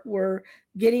then we're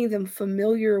getting them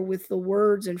familiar with the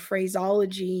words and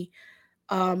phraseology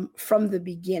from the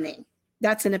beginning.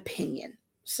 That's an opinion.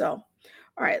 So,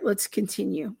 all right, let's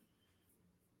continue.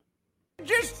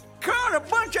 Just caught a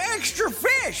bunch of extra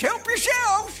fish. Help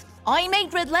yourselves. I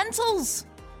made red lentils.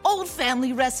 Old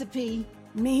family recipe.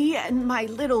 Me and my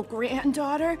little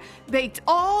granddaughter baked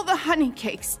all the honey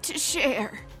cakes to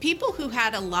share. People who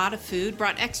had a lot of food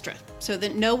brought extra so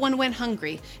that no one went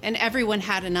hungry and everyone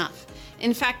had enough.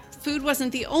 In fact, food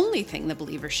wasn't the only thing the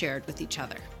believers shared with each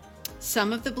other.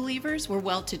 Some of the believers were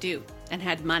well-to-do and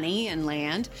had money and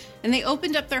land, and they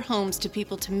opened up their homes to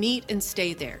people to meet and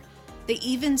stay there. They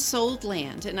even sold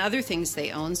land and other things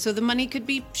they owned so the money could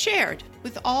be shared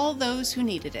with all those who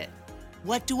needed it.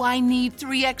 What do I need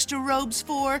 3 extra robes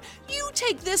for? You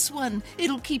take this one.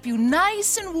 It'll keep you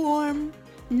nice and warm.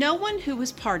 No one who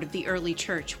was part of the early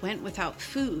church went without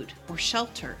food or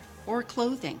shelter or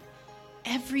clothing.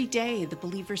 Every day the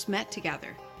believers met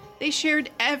together. They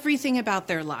shared everything about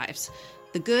their lives,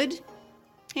 the good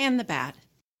and the bad.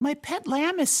 My pet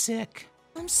lamb is sick.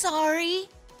 I'm sorry.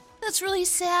 That's really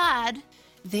sad.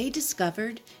 They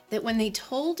discovered that when they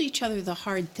told each other the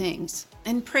hard things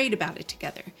and prayed about it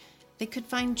together, they could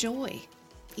find joy,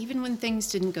 even when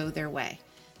things didn't go their way.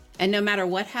 And no matter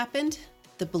what happened,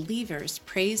 the believers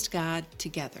praised God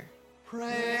together.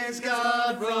 Praise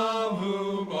God from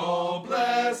whom all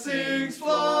blessings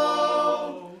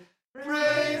flow.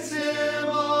 Praise Him,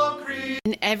 all creation.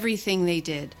 In everything they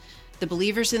did, the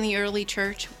believers in the early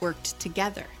church worked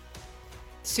together.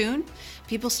 Soon,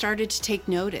 people started to take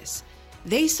notice.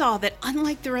 They saw that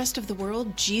unlike the rest of the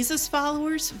world, Jesus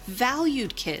followers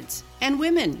valued kids and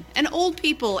women and old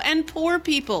people and poor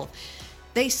people.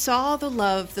 They saw the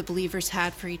love the believers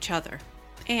had for each other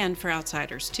and for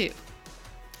outsiders too.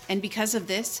 And because of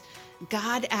this,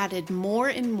 God added more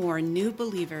and more new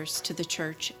believers to the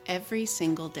church every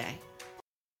single day.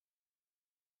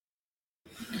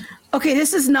 Okay,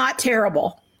 this is not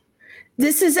terrible.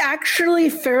 This is actually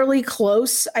fairly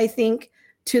close, I think,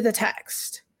 to the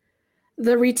text.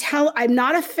 I'm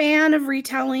not a fan of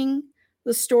retelling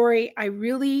the story. I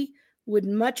really would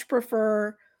much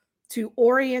prefer to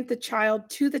orient the child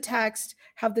to the text,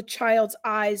 have the child's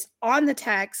eyes on the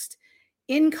text,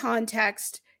 in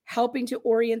context, helping to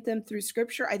orient them through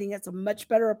scripture. I think that's a much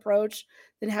better approach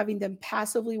than having them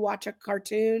passively watch a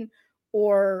cartoon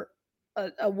or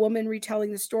a woman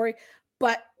retelling the story.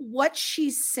 But what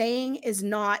she's saying is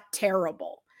not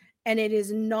terrible, and it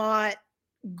is not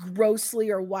grossly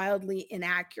or wildly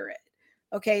inaccurate.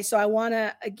 Okay, so I want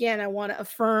to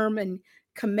affirm and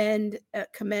commend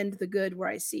the good where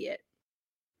I see it.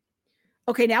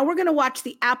 Okay, now we're going to watch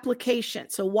the application.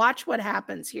 So watch what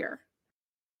happens here.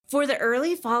 For the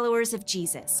early followers of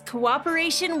Jesus,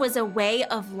 cooperation was a way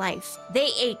of life. They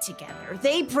ate together,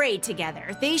 they prayed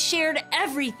together, they shared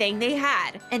everything they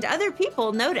had, and other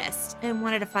people noticed and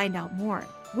wanted to find out more.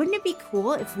 Wouldn't it be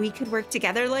cool if we could work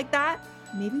together like that?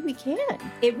 Maybe we can.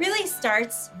 It really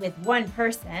starts with one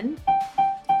person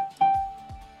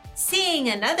seeing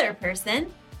another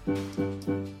person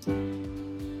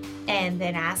and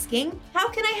then asking, how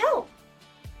can I help?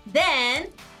 Then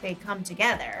they come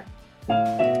together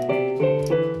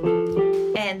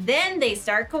And then they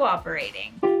start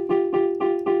cooperating.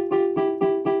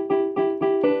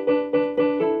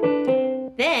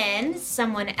 Then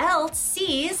someone else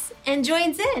sees and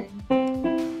joins in.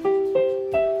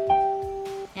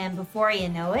 And before you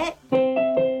know it,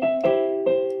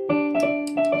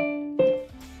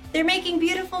 they're making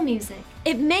beautiful music.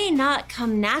 It may not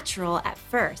come natural at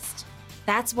first.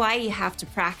 That's why you have to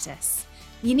practice.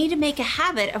 You need to make a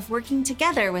habit of working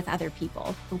together with other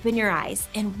people. Open your eyes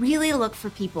and really look for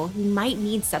people who might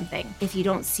need something. If you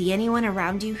don't see anyone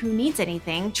around you who needs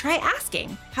anything, try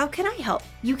asking, "How can I help?"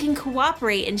 You can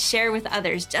cooperate and share with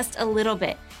others just a little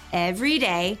bit every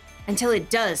day until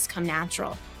it does come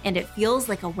natural and it feels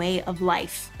like a way of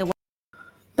life.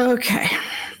 Okay.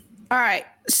 All right.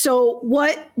 So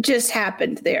what just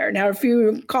happened there? Now, if you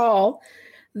recall,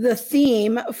 the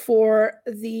theme for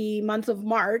the month of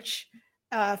March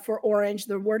for Orange,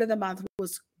 the word of the month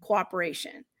was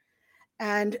cooperation.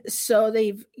 And so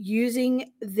they've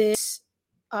using this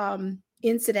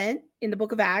incident in the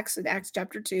book of Acts, in Acts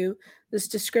chapter 2, this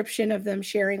description of them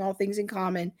sharing all things in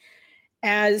common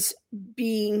as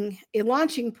being a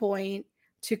launching point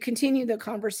to continue the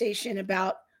conversation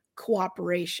about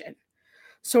cooperation.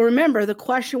 So remember, the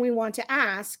question we want to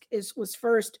ask was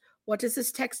first, what does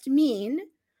this text mean?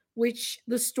 Which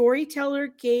the storyteller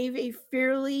gave a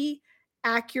fairly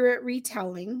accurate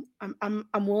retelling. I'm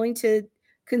willing to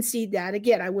concede that.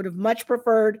 Again, I would have much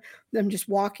preferred them just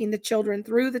walking the children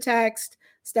through the text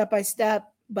step by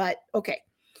step, but okay.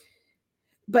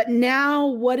 But now,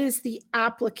 what is the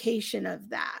application of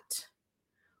that?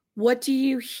 What do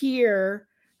you hear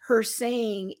her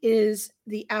saying is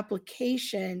the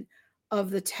application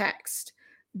of the text?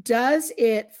 Does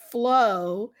it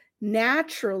flow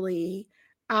naturally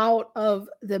out of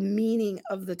the meaning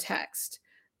of the text?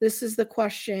 This is the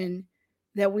question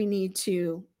that we need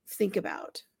to think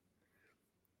about.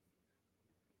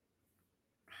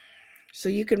 So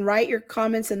you can write your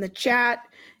comments in the chat.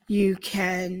 You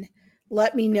can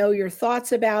let me know your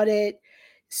thoughts about it.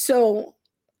 So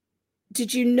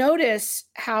did you notice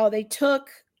how they took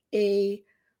a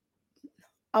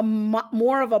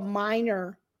more of a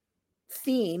minor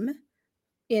theme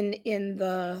in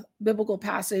the biblical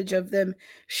passage of them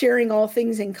sharing all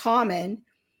things in common,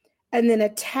 and then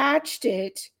attached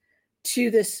it to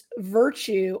this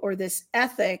virtue or this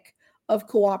ethic of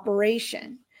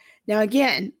cooperation? Now,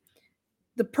 again,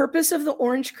 the purpose of the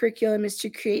Orange curriculum is to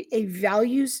create a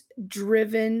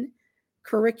values-driven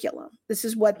curriculum. This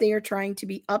is what they are trying to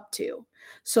be up to.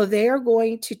 So they are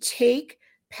going to take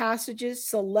passages,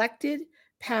 selected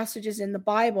passages in the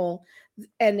Bible,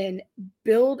 and then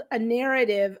build a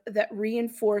narrative that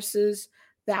reinforces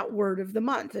that word of the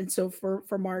month. And so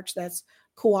for March, that's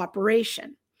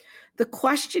cooperation. The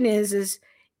question is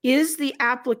the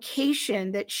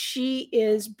application that she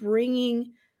is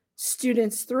bringing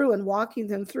students through and walking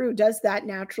them through, does that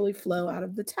naturally flow out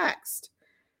of the text?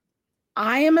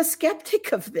 I am a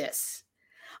skeptic of this.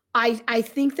 I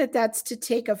think that that's to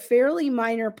take a fairly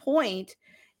minor point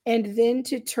and then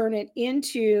to turn it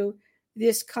into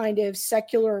this kind of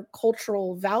secular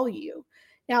cultural value.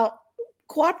 Now,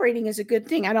 cooperating is a good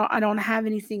thing. I don't have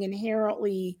anything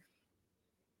inherently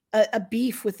a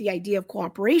beef with the idea of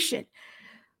cooperation.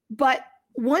 But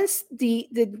once the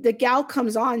gal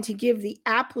comes on to give the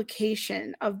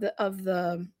application of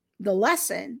the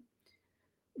lesson,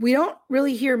 we don't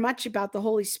really hear much about the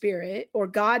Holy Spirit or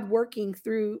God working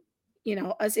through,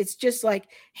 us. It's just like,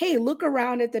 hey, look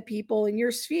around at the people in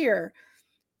your sphere.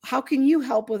 How can you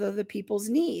help with other people's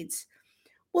needs?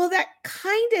 Well, that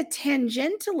kind of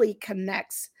tangentially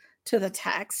connects to the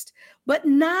text, but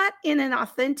not in an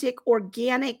authentic,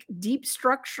 organic, deep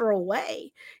structural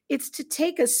way. It's to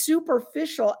take a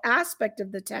superficial aspect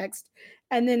of the text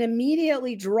and then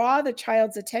immediately draw the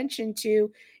child's attention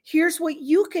to, here's what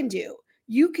you can do.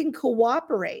 You can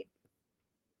cooperate.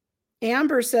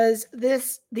 Amber says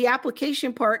the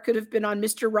application part could have been on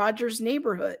Mr. Rogers'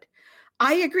 Neighborhood.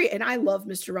 I agree. And I love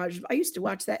Mr. Rogers. I used to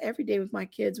watch that every day with my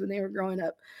kids when they were growing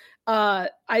up.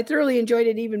 I thoroughly enjoyed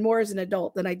it even more as an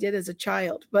adult than I did as a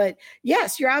child. But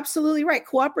yes, you're absolutely right.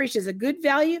 Cooperation is a good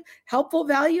value, helpful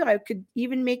value. I could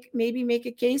even maybe make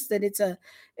a case that it's a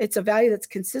value that's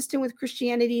consistent with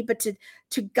Christianity, but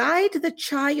to guide the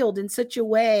child in such a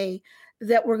way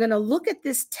that we're going to look at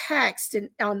this text and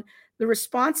on the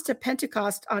response to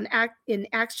Pentecost in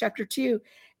Acts chapter 2,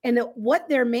 and that what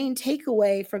their main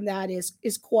takeaway from that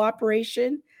is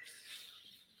cooperation.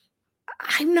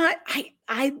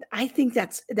 I think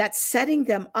that's setting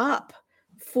them up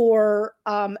for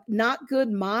not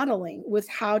good modeling with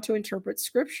how to interpret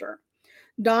scripture.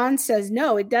 Don says,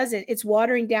 no, it doesn't. It's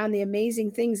watering down the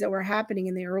amazing things that were happening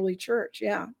in the early church.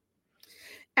 Yeah.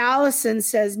 Allison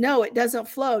says, no, it doesn't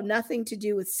flow. Nothing to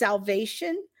do with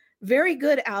salvation. Very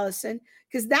good, Allison,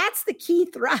 because that's the key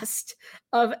thrust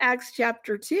of Acts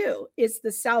chapter 2. It's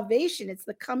the salvation. It's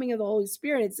the coming of the Holy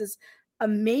Spirit. It's this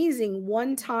amazing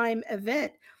one-time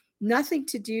event. Nothing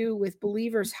to do with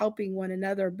believers helping one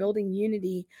another, building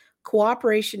unity.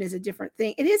 Cooperation is a different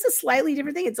thing. It is a slightly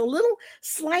different thing. It's a little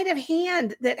sleight of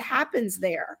hand that happens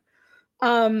there.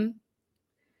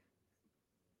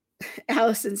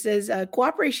 Allison says,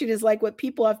 cooperation is like what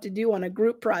people have to do on a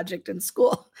group project in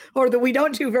school, or that we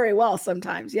don't do very well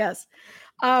sometimes. Yes.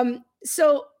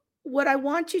 So what I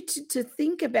want you to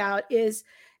think about is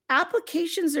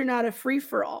applications are not a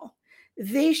free-for-all.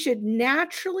 They should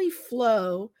naturally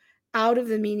flow out of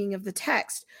the meaning of the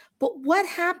text. But what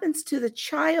happens to the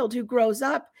child who grows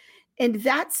up and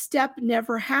that step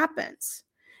never happens?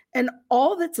 And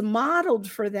all that's modeled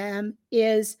for them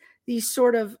is these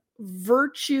sort of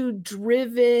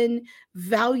virtue-driven,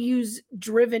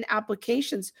 values-driven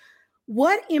applications.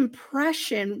 What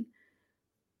impression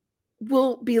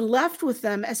will be left with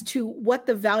them as to what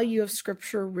the value of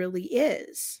Scripture really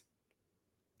is?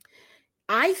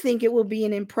 I think it will be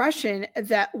an impression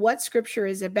that what Scripture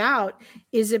is about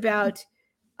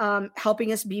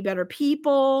helping us be better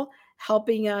people,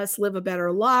 helping us live a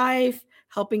better life,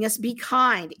 helping us be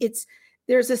kind.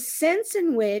 There's a sense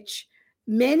in which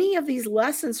many of these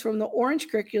lessons from the Orange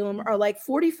curriculum are like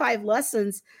 45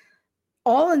 lessons,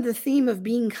 all in the theme of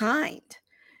being kind.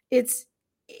 It's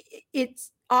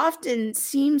often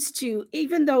seems to,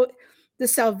 even though the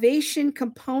salvation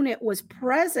component was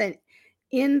present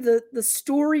in the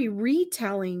story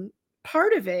retelling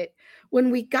part of it, when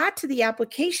we got to the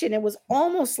application, it was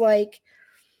almost like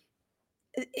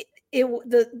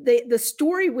the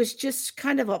story was just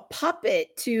kind of a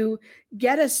puppet to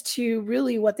get us to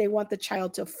really what they want the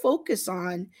child to focus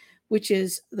on, which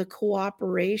is the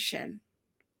cooperation.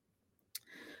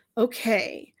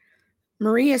 Okay.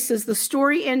 Maria says the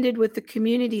story ended with the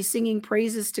community singing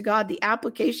praises to God. The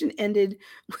application ended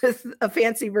with a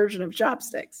fancy version of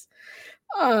chopsticks.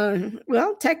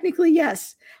 Well, technically,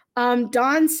 yes.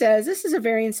 Don says, this is a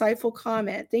very insightful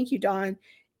comment. Thank you, Don.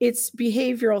 It's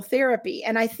behavioral therapy.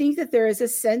 And I think that there is a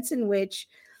sense in which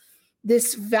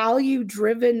this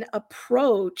value-driven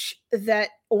approach that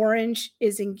Orange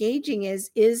is engaging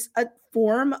is a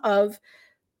form of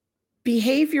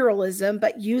behavioralism,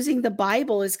 but using the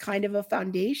Bible as kind of a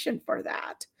foundation for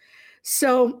that.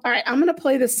 So, all right, I'm going to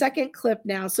play the second clip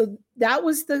now. So that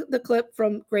was the clip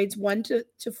from grades 1 to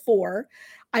 4.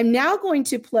 I'm now going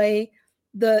to play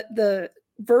the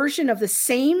version of the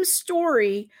same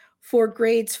story for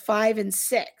grades 5 and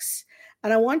 6.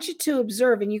 And I want you to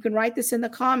observe, and you can write this in the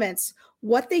comments,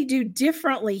 what they do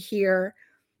differently here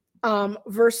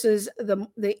versus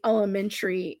the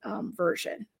elementary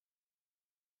version.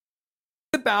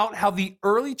 About how the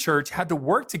early church had to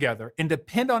work together and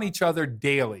depend on each other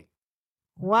daily.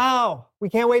 Wow, we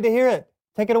can't wait to hear it.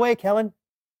 Take it away, Kellen.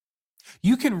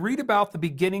 You can read about the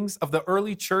beginnings of the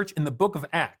early church in the book of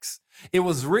Acts. It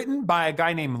was written by a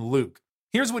guy named Luke.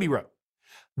 Here's what he wrote.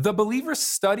 The believers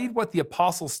studied what the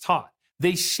apostles taught.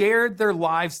 They shared their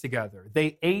lives together.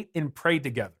 They ate and prayed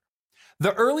together.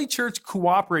 The early church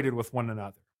cooperated with one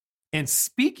another. And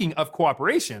speaking of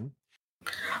cooperation.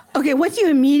 Okay, what do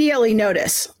you immediately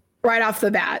notice right off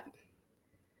the bat?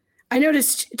 I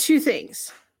noticed two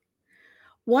things.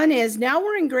 One is now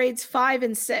we're in grades 5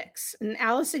 and 6. And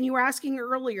Allison, you were asking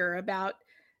earlier about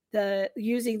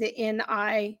using the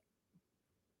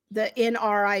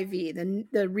NRIV,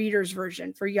 the reader's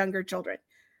version for younger children.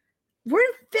 We're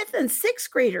in 5th and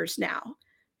 6th graders now.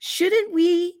 Shouldn't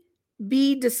we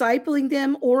be discipling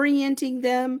them, orienting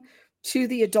them to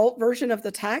the adult version of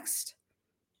the text?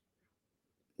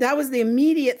 That was the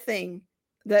immediate thing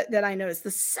that I noticed.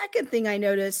 The second thing I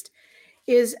noticed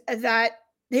is that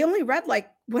they only read like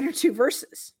 1 or 2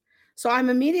 verses. So I'm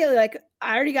immediately like,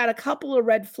 I already got a couple of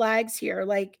red flags here.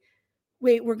 Like,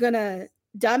 wait, we're going to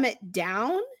dumb it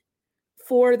down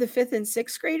for the 5th and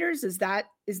 6th graders? Is that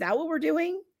what we're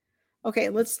doing? Okay,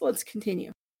 let's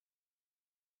continue.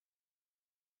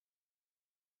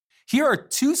 Here are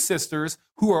 2 sisters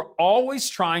who are always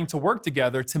trying to work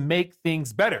together to make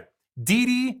things better. Dee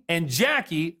Dee and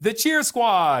Jackie, the cheer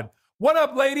squad. What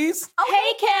up, ladies? Oh,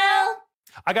 hey, Kel.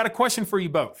 I got a question for you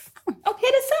both. Oh,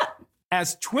 hit us up.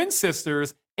 As twin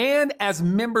sisters and as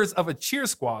members of a cheer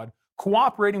squad,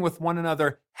 cooperating with one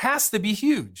another has to be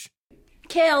huge.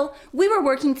 Kel, we were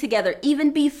working together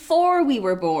even before we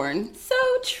were born. So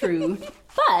true.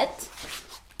 But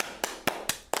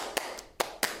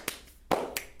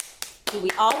Do we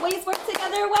always work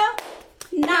together well?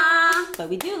 Nah, but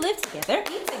we do live together,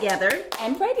 eat together,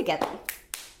 and pray together.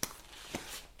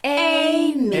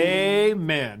 Amen.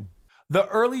 Amen. The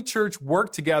early church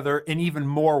worked together in even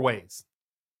more ways.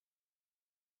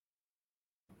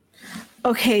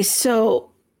 Okay,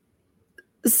 so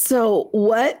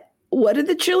what are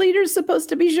the cheerleaders supposed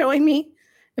to be showing me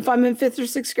if I'm in 5th or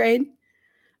 6th grade?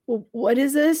 What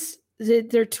is this?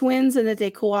 They're twins and that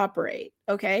they cooperate.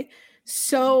 Okay,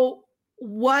 so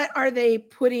what are they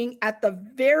putting at the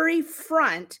very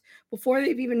front before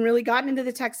they've even really gotten into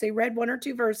the text? They read 1 or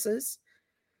 2 verses,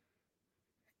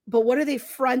 but what are they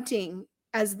fronting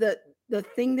as the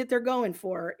thing that they're going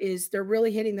for is they're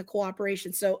really hitting the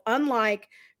cooperation. So unlike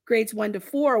grades 1 to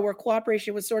 4, where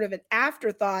cooperation was sort of an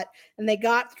afterthought and they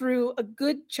got through a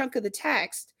good chunk of the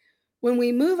text, when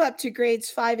we move up to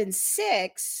grades 5 and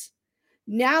 6,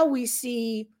 now we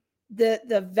see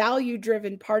the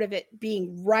value-driven part of it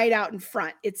being right out in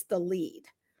front. It's the lead.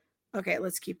 Okay,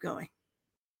 let's keep going.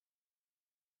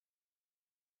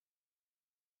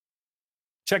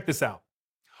 Check this out.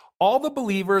 All the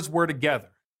believers were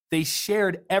together. They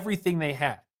shared everything they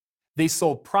had. They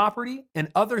sold property and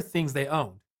other things they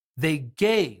owned. They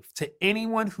gave to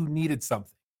anyone who needed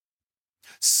something.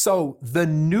 So the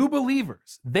new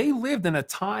believers, they lived in a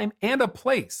time and a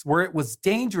place where it was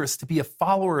dangerous to be a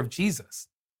follower of Jesus.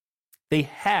 They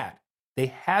had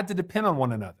to depend on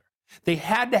one another. They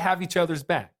had to have each other's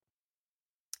back.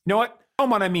 You know what? Tell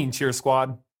them what I mean, Cheer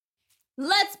Squad.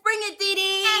 Let's bring it, Dee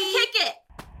Dee. And kick it.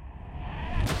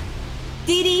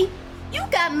 Dee Dee, you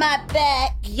got my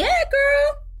back. Yeah,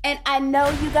 girl. And I know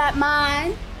you got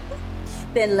mine.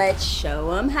 Then let's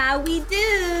show them how we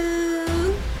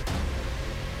do.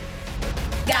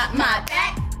 Got my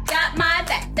back,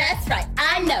 that's right,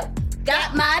 I know.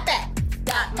 Got my back,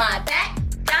 got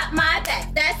my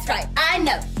back, that's right, I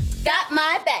know. Got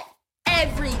my back.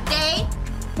 Every day,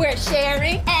 we're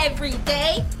sharing. Every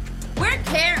day, we're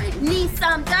caring. Need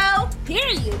some dough? Here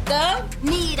you go.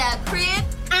 Need a crib?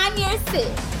 I'm your sis.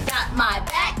 Got my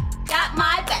back,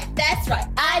 that's right,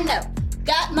 I know.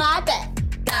 Got my back,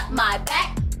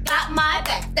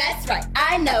 that's right,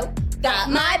 I know. Got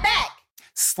my back.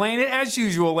 Slaying it as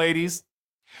usual, ladies.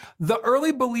 The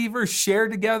early believers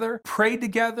shared together, prayed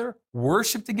together,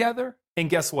 worshiped together, and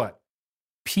guess what?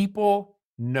 People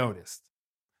noticed.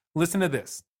 Listen to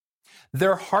this.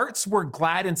 Their hearts were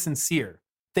glad and sincere.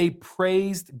 They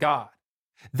praised God.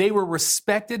 They were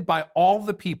respected by all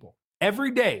the people.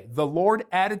 Every day, the Lord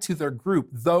added to their group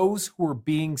those who were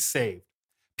being saved.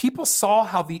 People saw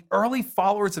how the early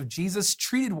followers of Jesus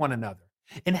treated one another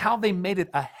and how they made it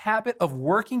a habit of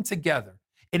working together,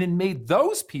 and it made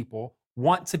those people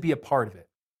want to be a part of it.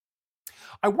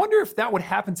 I wonder if that would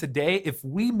happen today if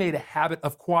we made a habit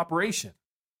of cooperation.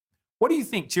 What do you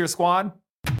think, Cheer Squad?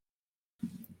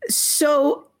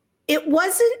 So it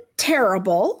wasn't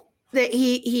terrible that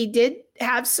he did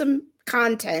have some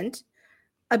content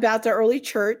about the early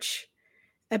church,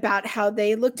 about how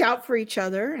they looked out for each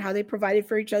other and how they provided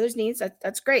for each other's needs.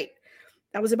 That's great.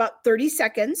 That was about 30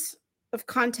 seconds of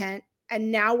content.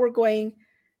 And now we're going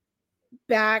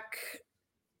back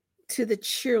to the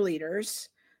cheerleaders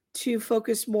to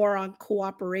focus more on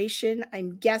cooperation,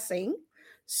 I'm guessing.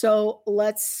 So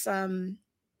let's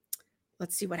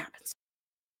see what happens.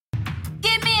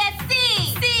 Give me a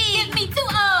C. Give me 2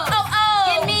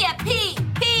 O's. Give me a P.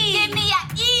 Give me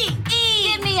a E.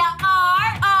 Give me a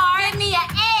R. Give me a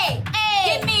A.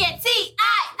 Give me a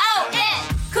TION.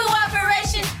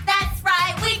 Cooperation, that's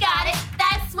right, we got it.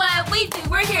 That's what we do.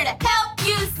 We're here to help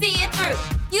you see it through.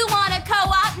 You want to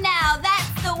co-op now,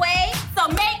 that's the way. So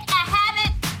make a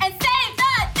habit and save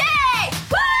the day.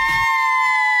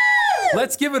 Woo!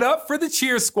 Let's give it up for the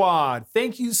Cheer Squad.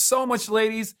 Thank you so much,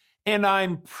 ladies. And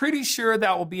I'm pretty sure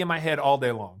that will be in my head all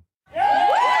day long. Man,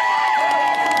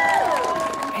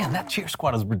 that Cheer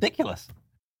Squad is ridiculous.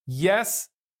 Yes,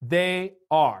 they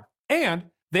are. And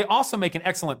they also make an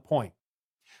excellent point.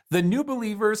 The new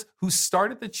believers who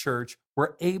started the church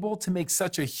were able to make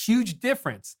such a huge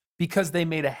difference because they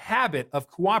made a habit of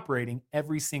cooperating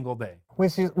every single day.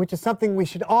 Which is something we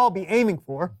should all be aiming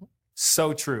for.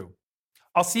 So true.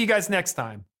 I'll see you guys next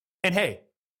time. And hey,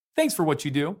 thanks for what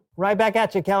you do. Right back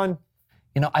at you, Kellen.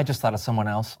 You know, I just thought of someone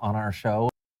else on our show.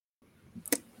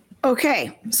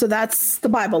 Okay, so that's the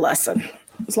Bible lesson.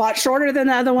 It's a lot shorter than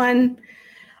the other one.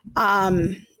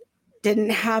 Didn't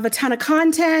have a ton of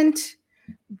content,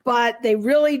 but they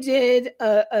really did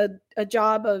a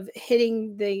job of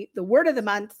hitting the word of the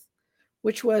month,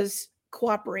 which was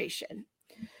cooperation.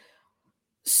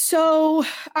 So,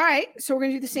 all right, so we're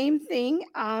going to do the same thing.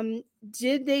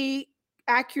 Did they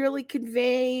accurately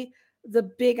convey the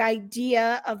big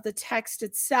idea of the text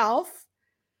itself,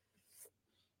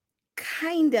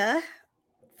 kinda,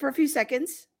 for a few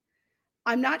seconds.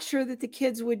 I'm not sure that the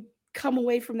kids would come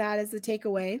away from that as the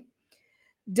takeaway.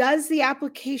 Does the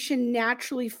application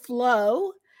naturally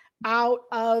flow out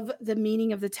of the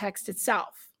meaning of the text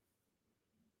itself?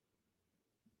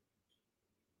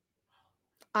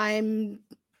 I'm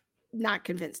not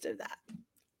convinced of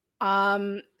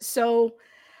that. So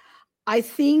I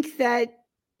think that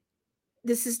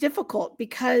this is difficult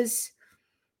because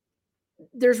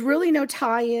there's really no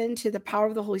tie-in to the power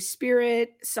of the Holy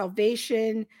Spirit,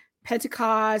 salvation,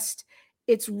 Pentecost.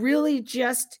 It's really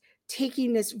just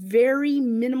taking this very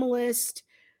minimalist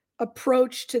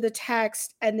approach to the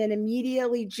text and then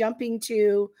immediately jumping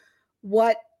to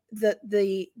what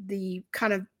the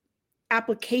kind of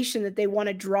application that they want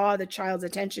to draw the child's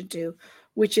attention to,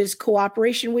 which is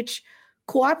cooperation, which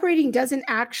cooperating doesn't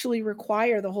actually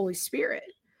require the Holy Spirit.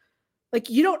 Like,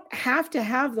 you don't have to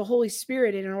have the Holy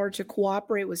Spirit in order to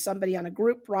cooperate with somebody on a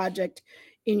group project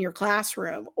in your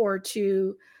classroom or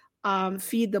to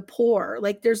feed the poor.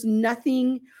 Like, there's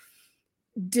nothing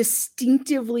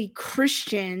distinctively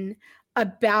Christian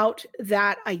about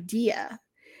that idea.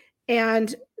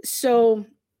 And so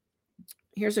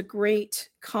here's a great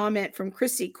comment from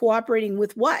Chrissy. Cooperating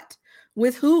with what?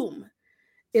 With whom?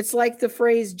 It's like the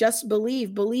phrase, just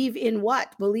believe. Believe in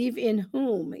what? Believe in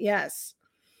whom? Yes.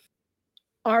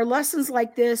 Are lessons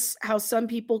like this how some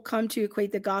people come to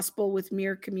equate the gospel with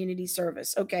mere community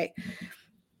service? Okay.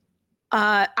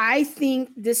 I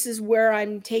think this is where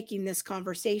I'm taking this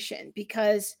conversation,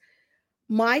 because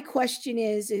my question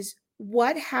is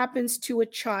what happens to a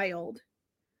child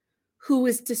who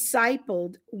is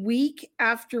discipled week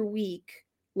after week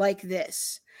like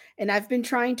this? And I've been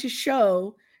trying to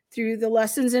show through the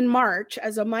lessons in March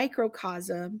as a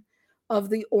microcosm of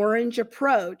the Orange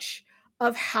approach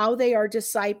of how they are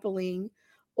discipling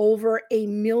over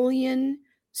 1 million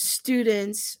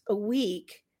students a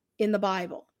week in the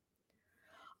Bible.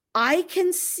 I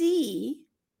can see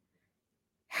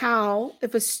how,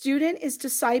 if a student is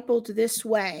discipled this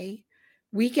way,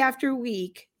 week after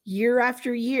week, year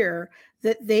after year,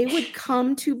 that they would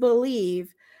come to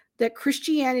believe that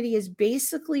Christianity is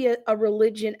basically a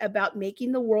religion about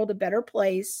making the world a better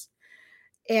place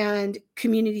and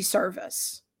community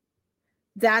service.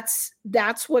 That's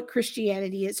what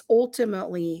Christianity is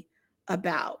ultimately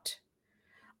about.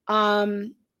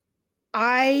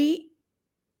 I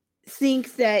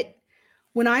think that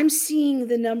when I'm seeing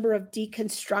the number of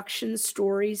deconstruction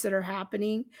stories that are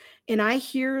happening, and I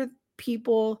hear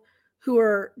people who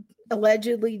are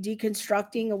allegedly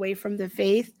deconstructing away from the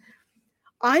faith,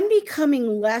 I'm becoming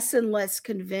less and less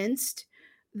convinced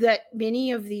that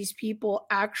many of these people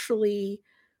actually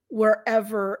were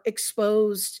ever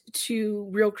exposed to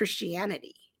real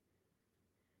Christianity.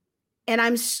 And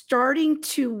I'm starting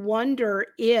to wonder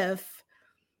if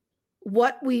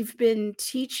what we've been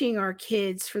teaching our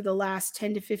kids for the last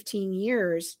 10 to 15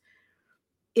 years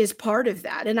is part of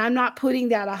that. And I'm not putting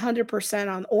that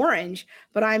 100% on Orange,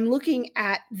 but I'm looking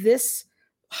at this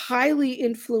highly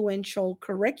influential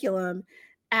curriculum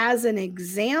as an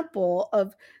example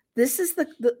of this is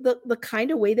the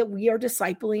kind of way that we are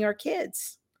discipling our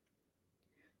kids.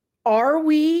 Are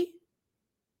we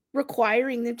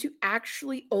requiring them to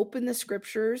actually open the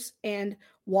scriptures and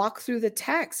walk through the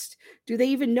text? Do they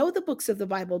even know the books of the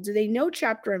Bible? Do they know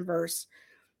chapter and verse?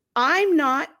 I'm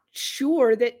not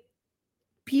sure that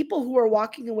people who are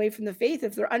walking away from the faith,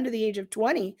 if they're under the age of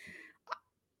 20,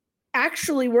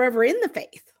 actually were ever in the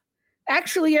faith,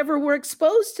 actually ever were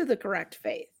exposed to the correct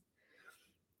faith.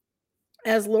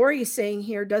 As Lori is saying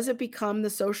here, does it become the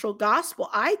social gospel?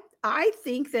 I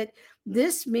think that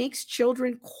this makes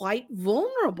children quite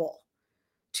vulnerable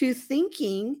to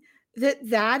thinking that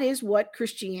that is what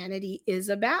Christianity is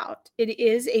about. It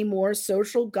is a more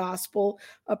social gospel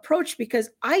approach, because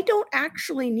I don't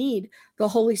actually need the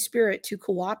Holy Spirit to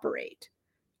cooperate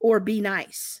or be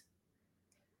nice.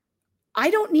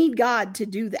 I don't need God to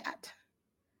do that.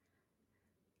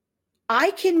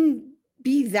 I can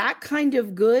be that kind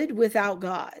of good without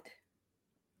God.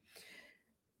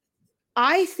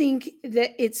 I think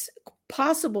that it's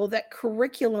possible that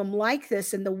curriculum like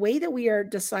this and the way that we are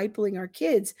discipling our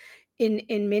kids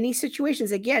in many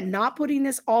situations, again, not putting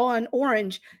this all on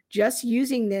Orange, just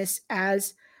using this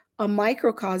as a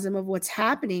microcosm of what's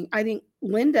happening. I think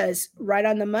Linda is right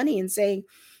on the money in saying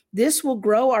this will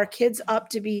grow our kids up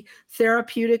to be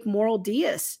therapeutic moral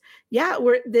deists. Yeah,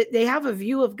 they have a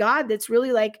view of God that's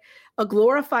really like a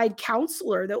glorified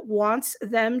counselor that wants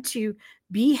them to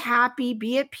be happy,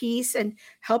 be at peace, and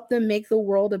help them make the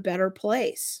world a better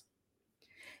place.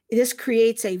 This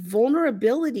creates a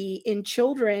vulnerability in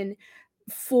children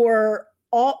for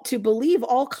all to believe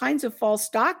all kinds of false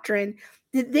doctrine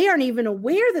that they aren't even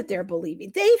aware that they're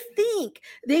believing. They think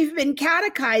they've been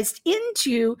catechized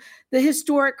into the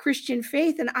historic Christian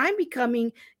faith. And I'm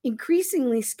becoming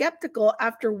increasingly skeptical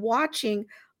after watching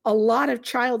a lot of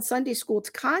child Sunday school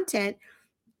content.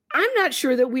 I'm not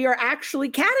sure that we are actually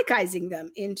catechizing them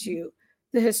into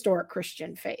the historic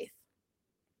Christian faith.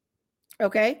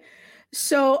 Okay.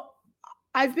 So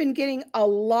I've been getting a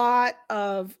lot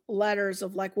of letters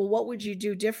of like, well, what would you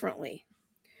do differently?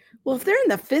 Well, if they're in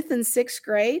the 5th and 6th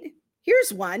grade,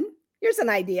 here's one. Here's an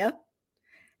idea.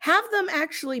 Have them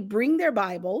actually bring their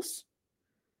Bibles,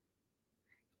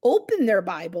 open their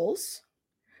Bibles,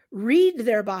 read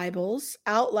their Bibles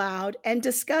out loud, and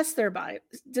discuss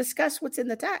what's in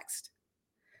the text.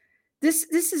 This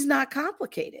is not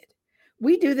complicated.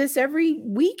 We do this every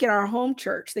week in our home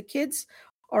church. The kids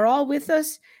are all with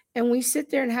us, and we sit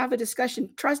there and have a discussion.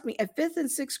 Trust me, a 5th and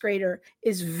 6th grader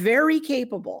is very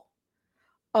capable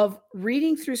of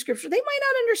reading through scripture. They might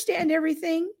not understand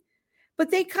everything,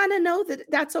 but they kind of know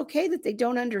that that's okay, that they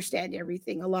don't understand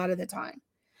everything a lot of the time.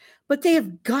 But they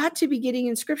have got to be getting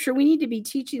in scripture. We need to be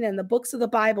teaching them the books of the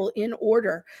Bible in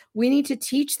order. We need to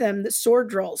teach them the sword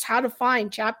drills, how to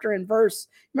find chapter and verse.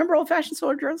 Remember old-fashioned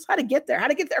sword drills? How to get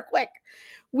there quick.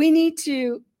 We need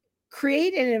to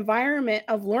create an environment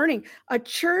of learning. A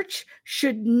church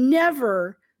should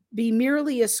never be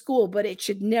merely a school, but it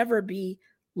should never be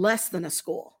less than a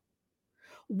school.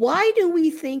 Why do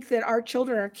we think that our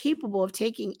children are capable of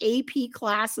taking AP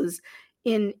classes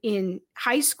in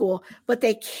high school, but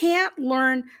they can't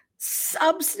learn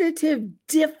substantive,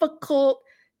 difficult,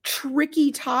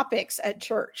 tricky topics at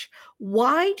church?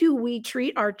 Why do we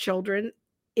treat our children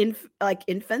like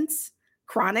infants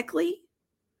chronically?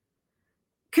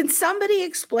 Can somebody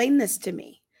explain this to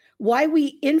me? Why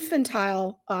we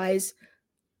infantilize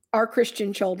our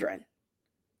Christian children?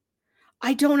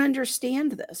 I don't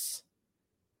understand this.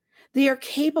 They are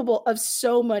capable of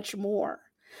so much more.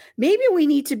 Maybe we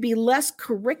need to be less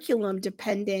curriculum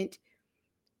dependent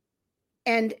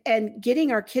and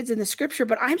getting our kids in the scripture,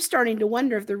 but I'm starting to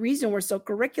wonder if the reason we're so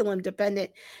curriculum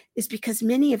dependent is because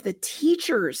many of the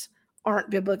teachers aren't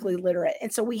biblically literate.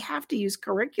 And so we have to use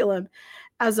curriculum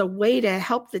as a way to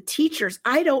help the teachers.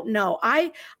 I don't know.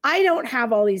 I don't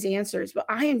have all these answers, but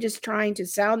I am just trying to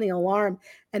sound the alarm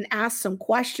and ask some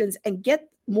questions and get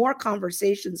more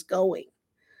conversations going.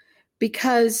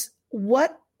 Because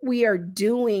what we are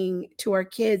doing to our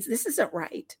kids, this isn't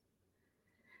right.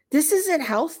 This isn't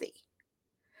healthy.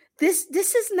 This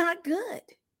is not good.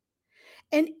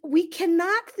 And we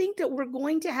cannot think that we're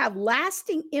going to have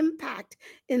lasting impact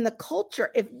in the culture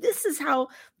if this is how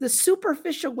the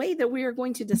superficial way that we are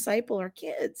going to disciple our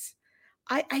kids.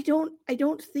 I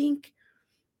don't think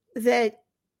that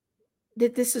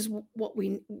this is what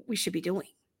we should be doing.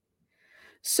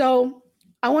 So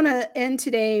I want to end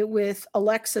today with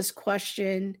Alexa's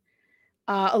question.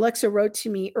 Alexa wrote to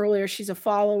me earlier. She's a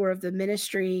follower of the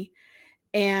ministry.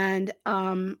 And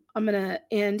I'm going to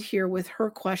end here with her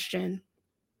question.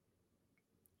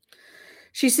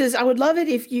 She says, I would love it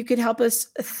if you could help us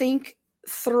think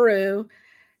through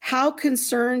how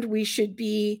concerned we should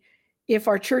be if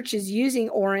our church is using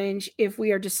Orange, if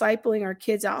we are discipling our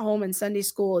kids at home and Sunday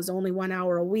school is only 1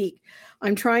 hour a week.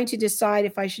 I'm trying to decide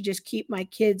if I should just keep my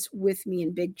kids with me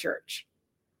in big church.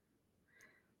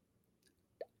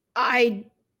 I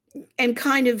am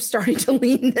kind of starting to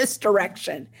lean this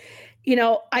direction. You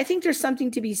know, I think there's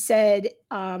something to be said.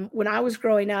 When I was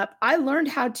growing up, I learned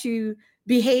how to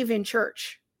behave in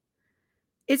church.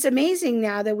 It's amazing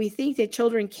now that we think that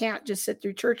children can't just sit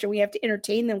through church and we have to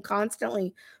entertain them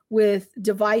constantly with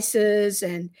devices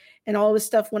and all this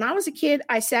stuff. When I was a kid,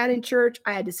 I sat in church.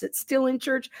 I had to sit still in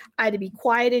church. I had to be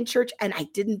quiet in church, and I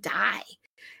didn't die.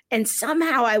 And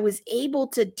somehow I was able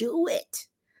to do it.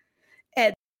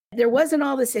 And there wasn't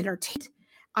all this entertainment.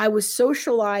 I was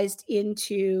socialized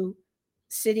into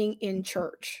sitting in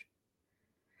church.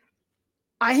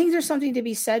 I think there's something to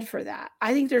be said for that.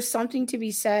 I think there's something to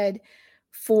be said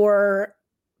for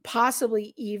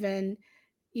possibly even,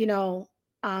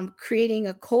 creating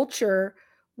a culture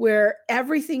where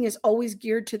everything is always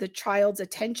geared to the child's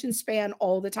attention span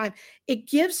all the time. It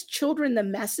gives children the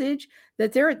message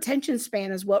that their attention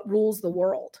span is what rules the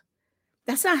world.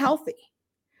 That's not healthy.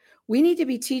 We need to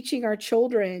be teaching our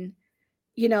children,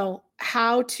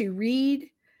 how to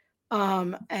read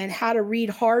and how to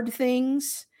read hard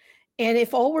things. And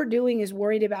if all we're doing is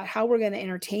worried about how we're going to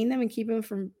entertain them and keep them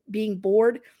from being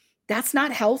bored, that's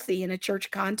not healthy in a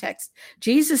church context.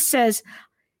 Jesus says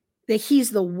that he's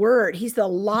the word, he's the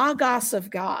logos of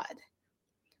God.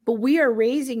 but we are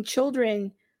raising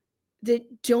children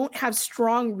that don't have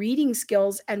strong reading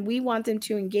skills, and we want them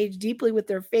to engage deeply with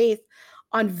their faith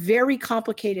on very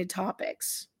complicated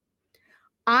topics.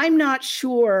 I'm not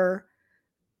sure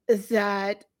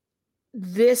that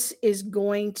this is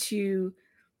going to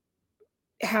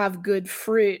have good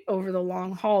fruit over the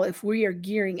long haul if we are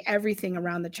gearing everything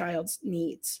around the child's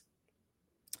needs.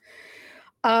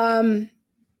 Here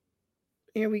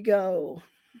we go.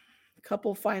 A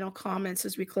couple final comments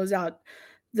as we close out.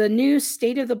 The new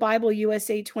State of the Bible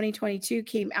USA 2022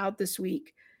 came out this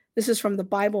week. This is from the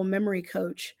Bible Memory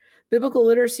Coach. Biblical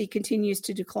literacy continues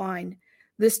to decline.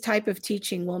 This type of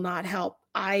teaching will not help.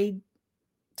 I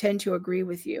tend to agree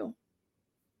with you.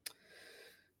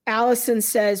 Allison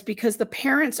says, because the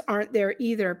parents aren't there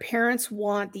either. Parents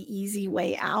want the easy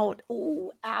way out.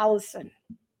 Oh, Allison.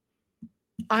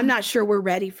 I'm not sure we're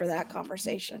ready for that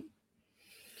conversation.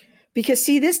 Because,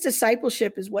 see, this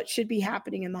discipleship is what should be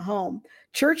happening in the home.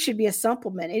 Church should be a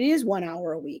supplement. It is 1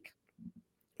 hour a week,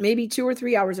 maybe 2 or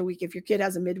 3 hours a week if your kid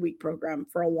has a midweek program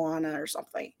for Awana or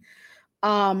something.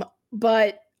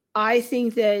 But I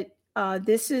think that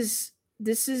this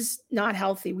is not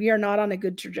healthy. We are not on a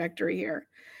good trajectory here.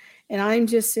 And I'm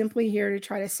just simply here to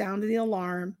try to sound the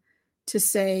alarm to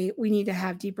say we need to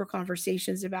have deeper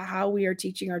conversations about how we are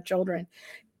teaching our children.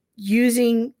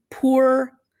 Using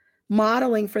poor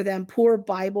modeling for them, poor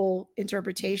Bible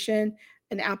interpretation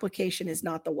and application is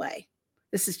not the way.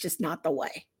 This is just not the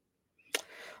way.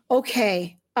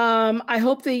 Okay. I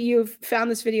hope that you've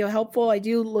found this video helpful. I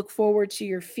do look forward to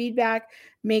your feedback.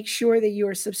 Make sure that you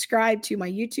are subscribed to my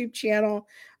YouTube channel.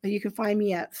 You can find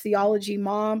me at Theology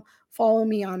Mom. Follow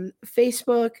me on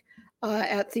Facebook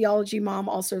at Theology Mom,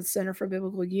 also the Center for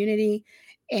Biblical Unity.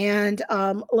 And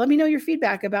let me know your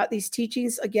feedback about these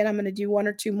teachings. Again, I'm going to do 1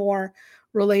 or 2 more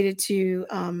related to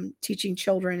teaching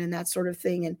children and that sort of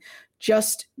thing, and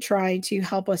just trying to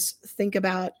help us think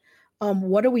about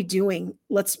what are we doing?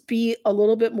 Let's be a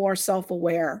little bit more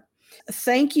self-aware.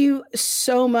 Thank you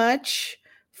so much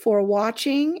for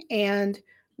watching, and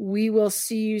we will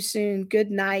see you soon. Good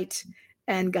night,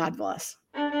 and God bless.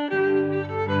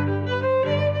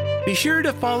 Be sure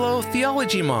to follow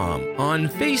Theology Mom on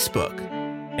Facebook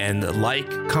and like,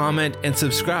 comment, and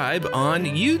subscribe on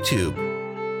YouTube.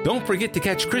 Don't forget to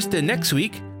catch Krista next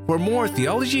week for more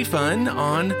theology fun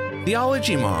on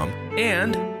Theology Mom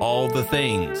and all the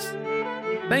things.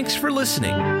 Thanks for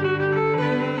listening.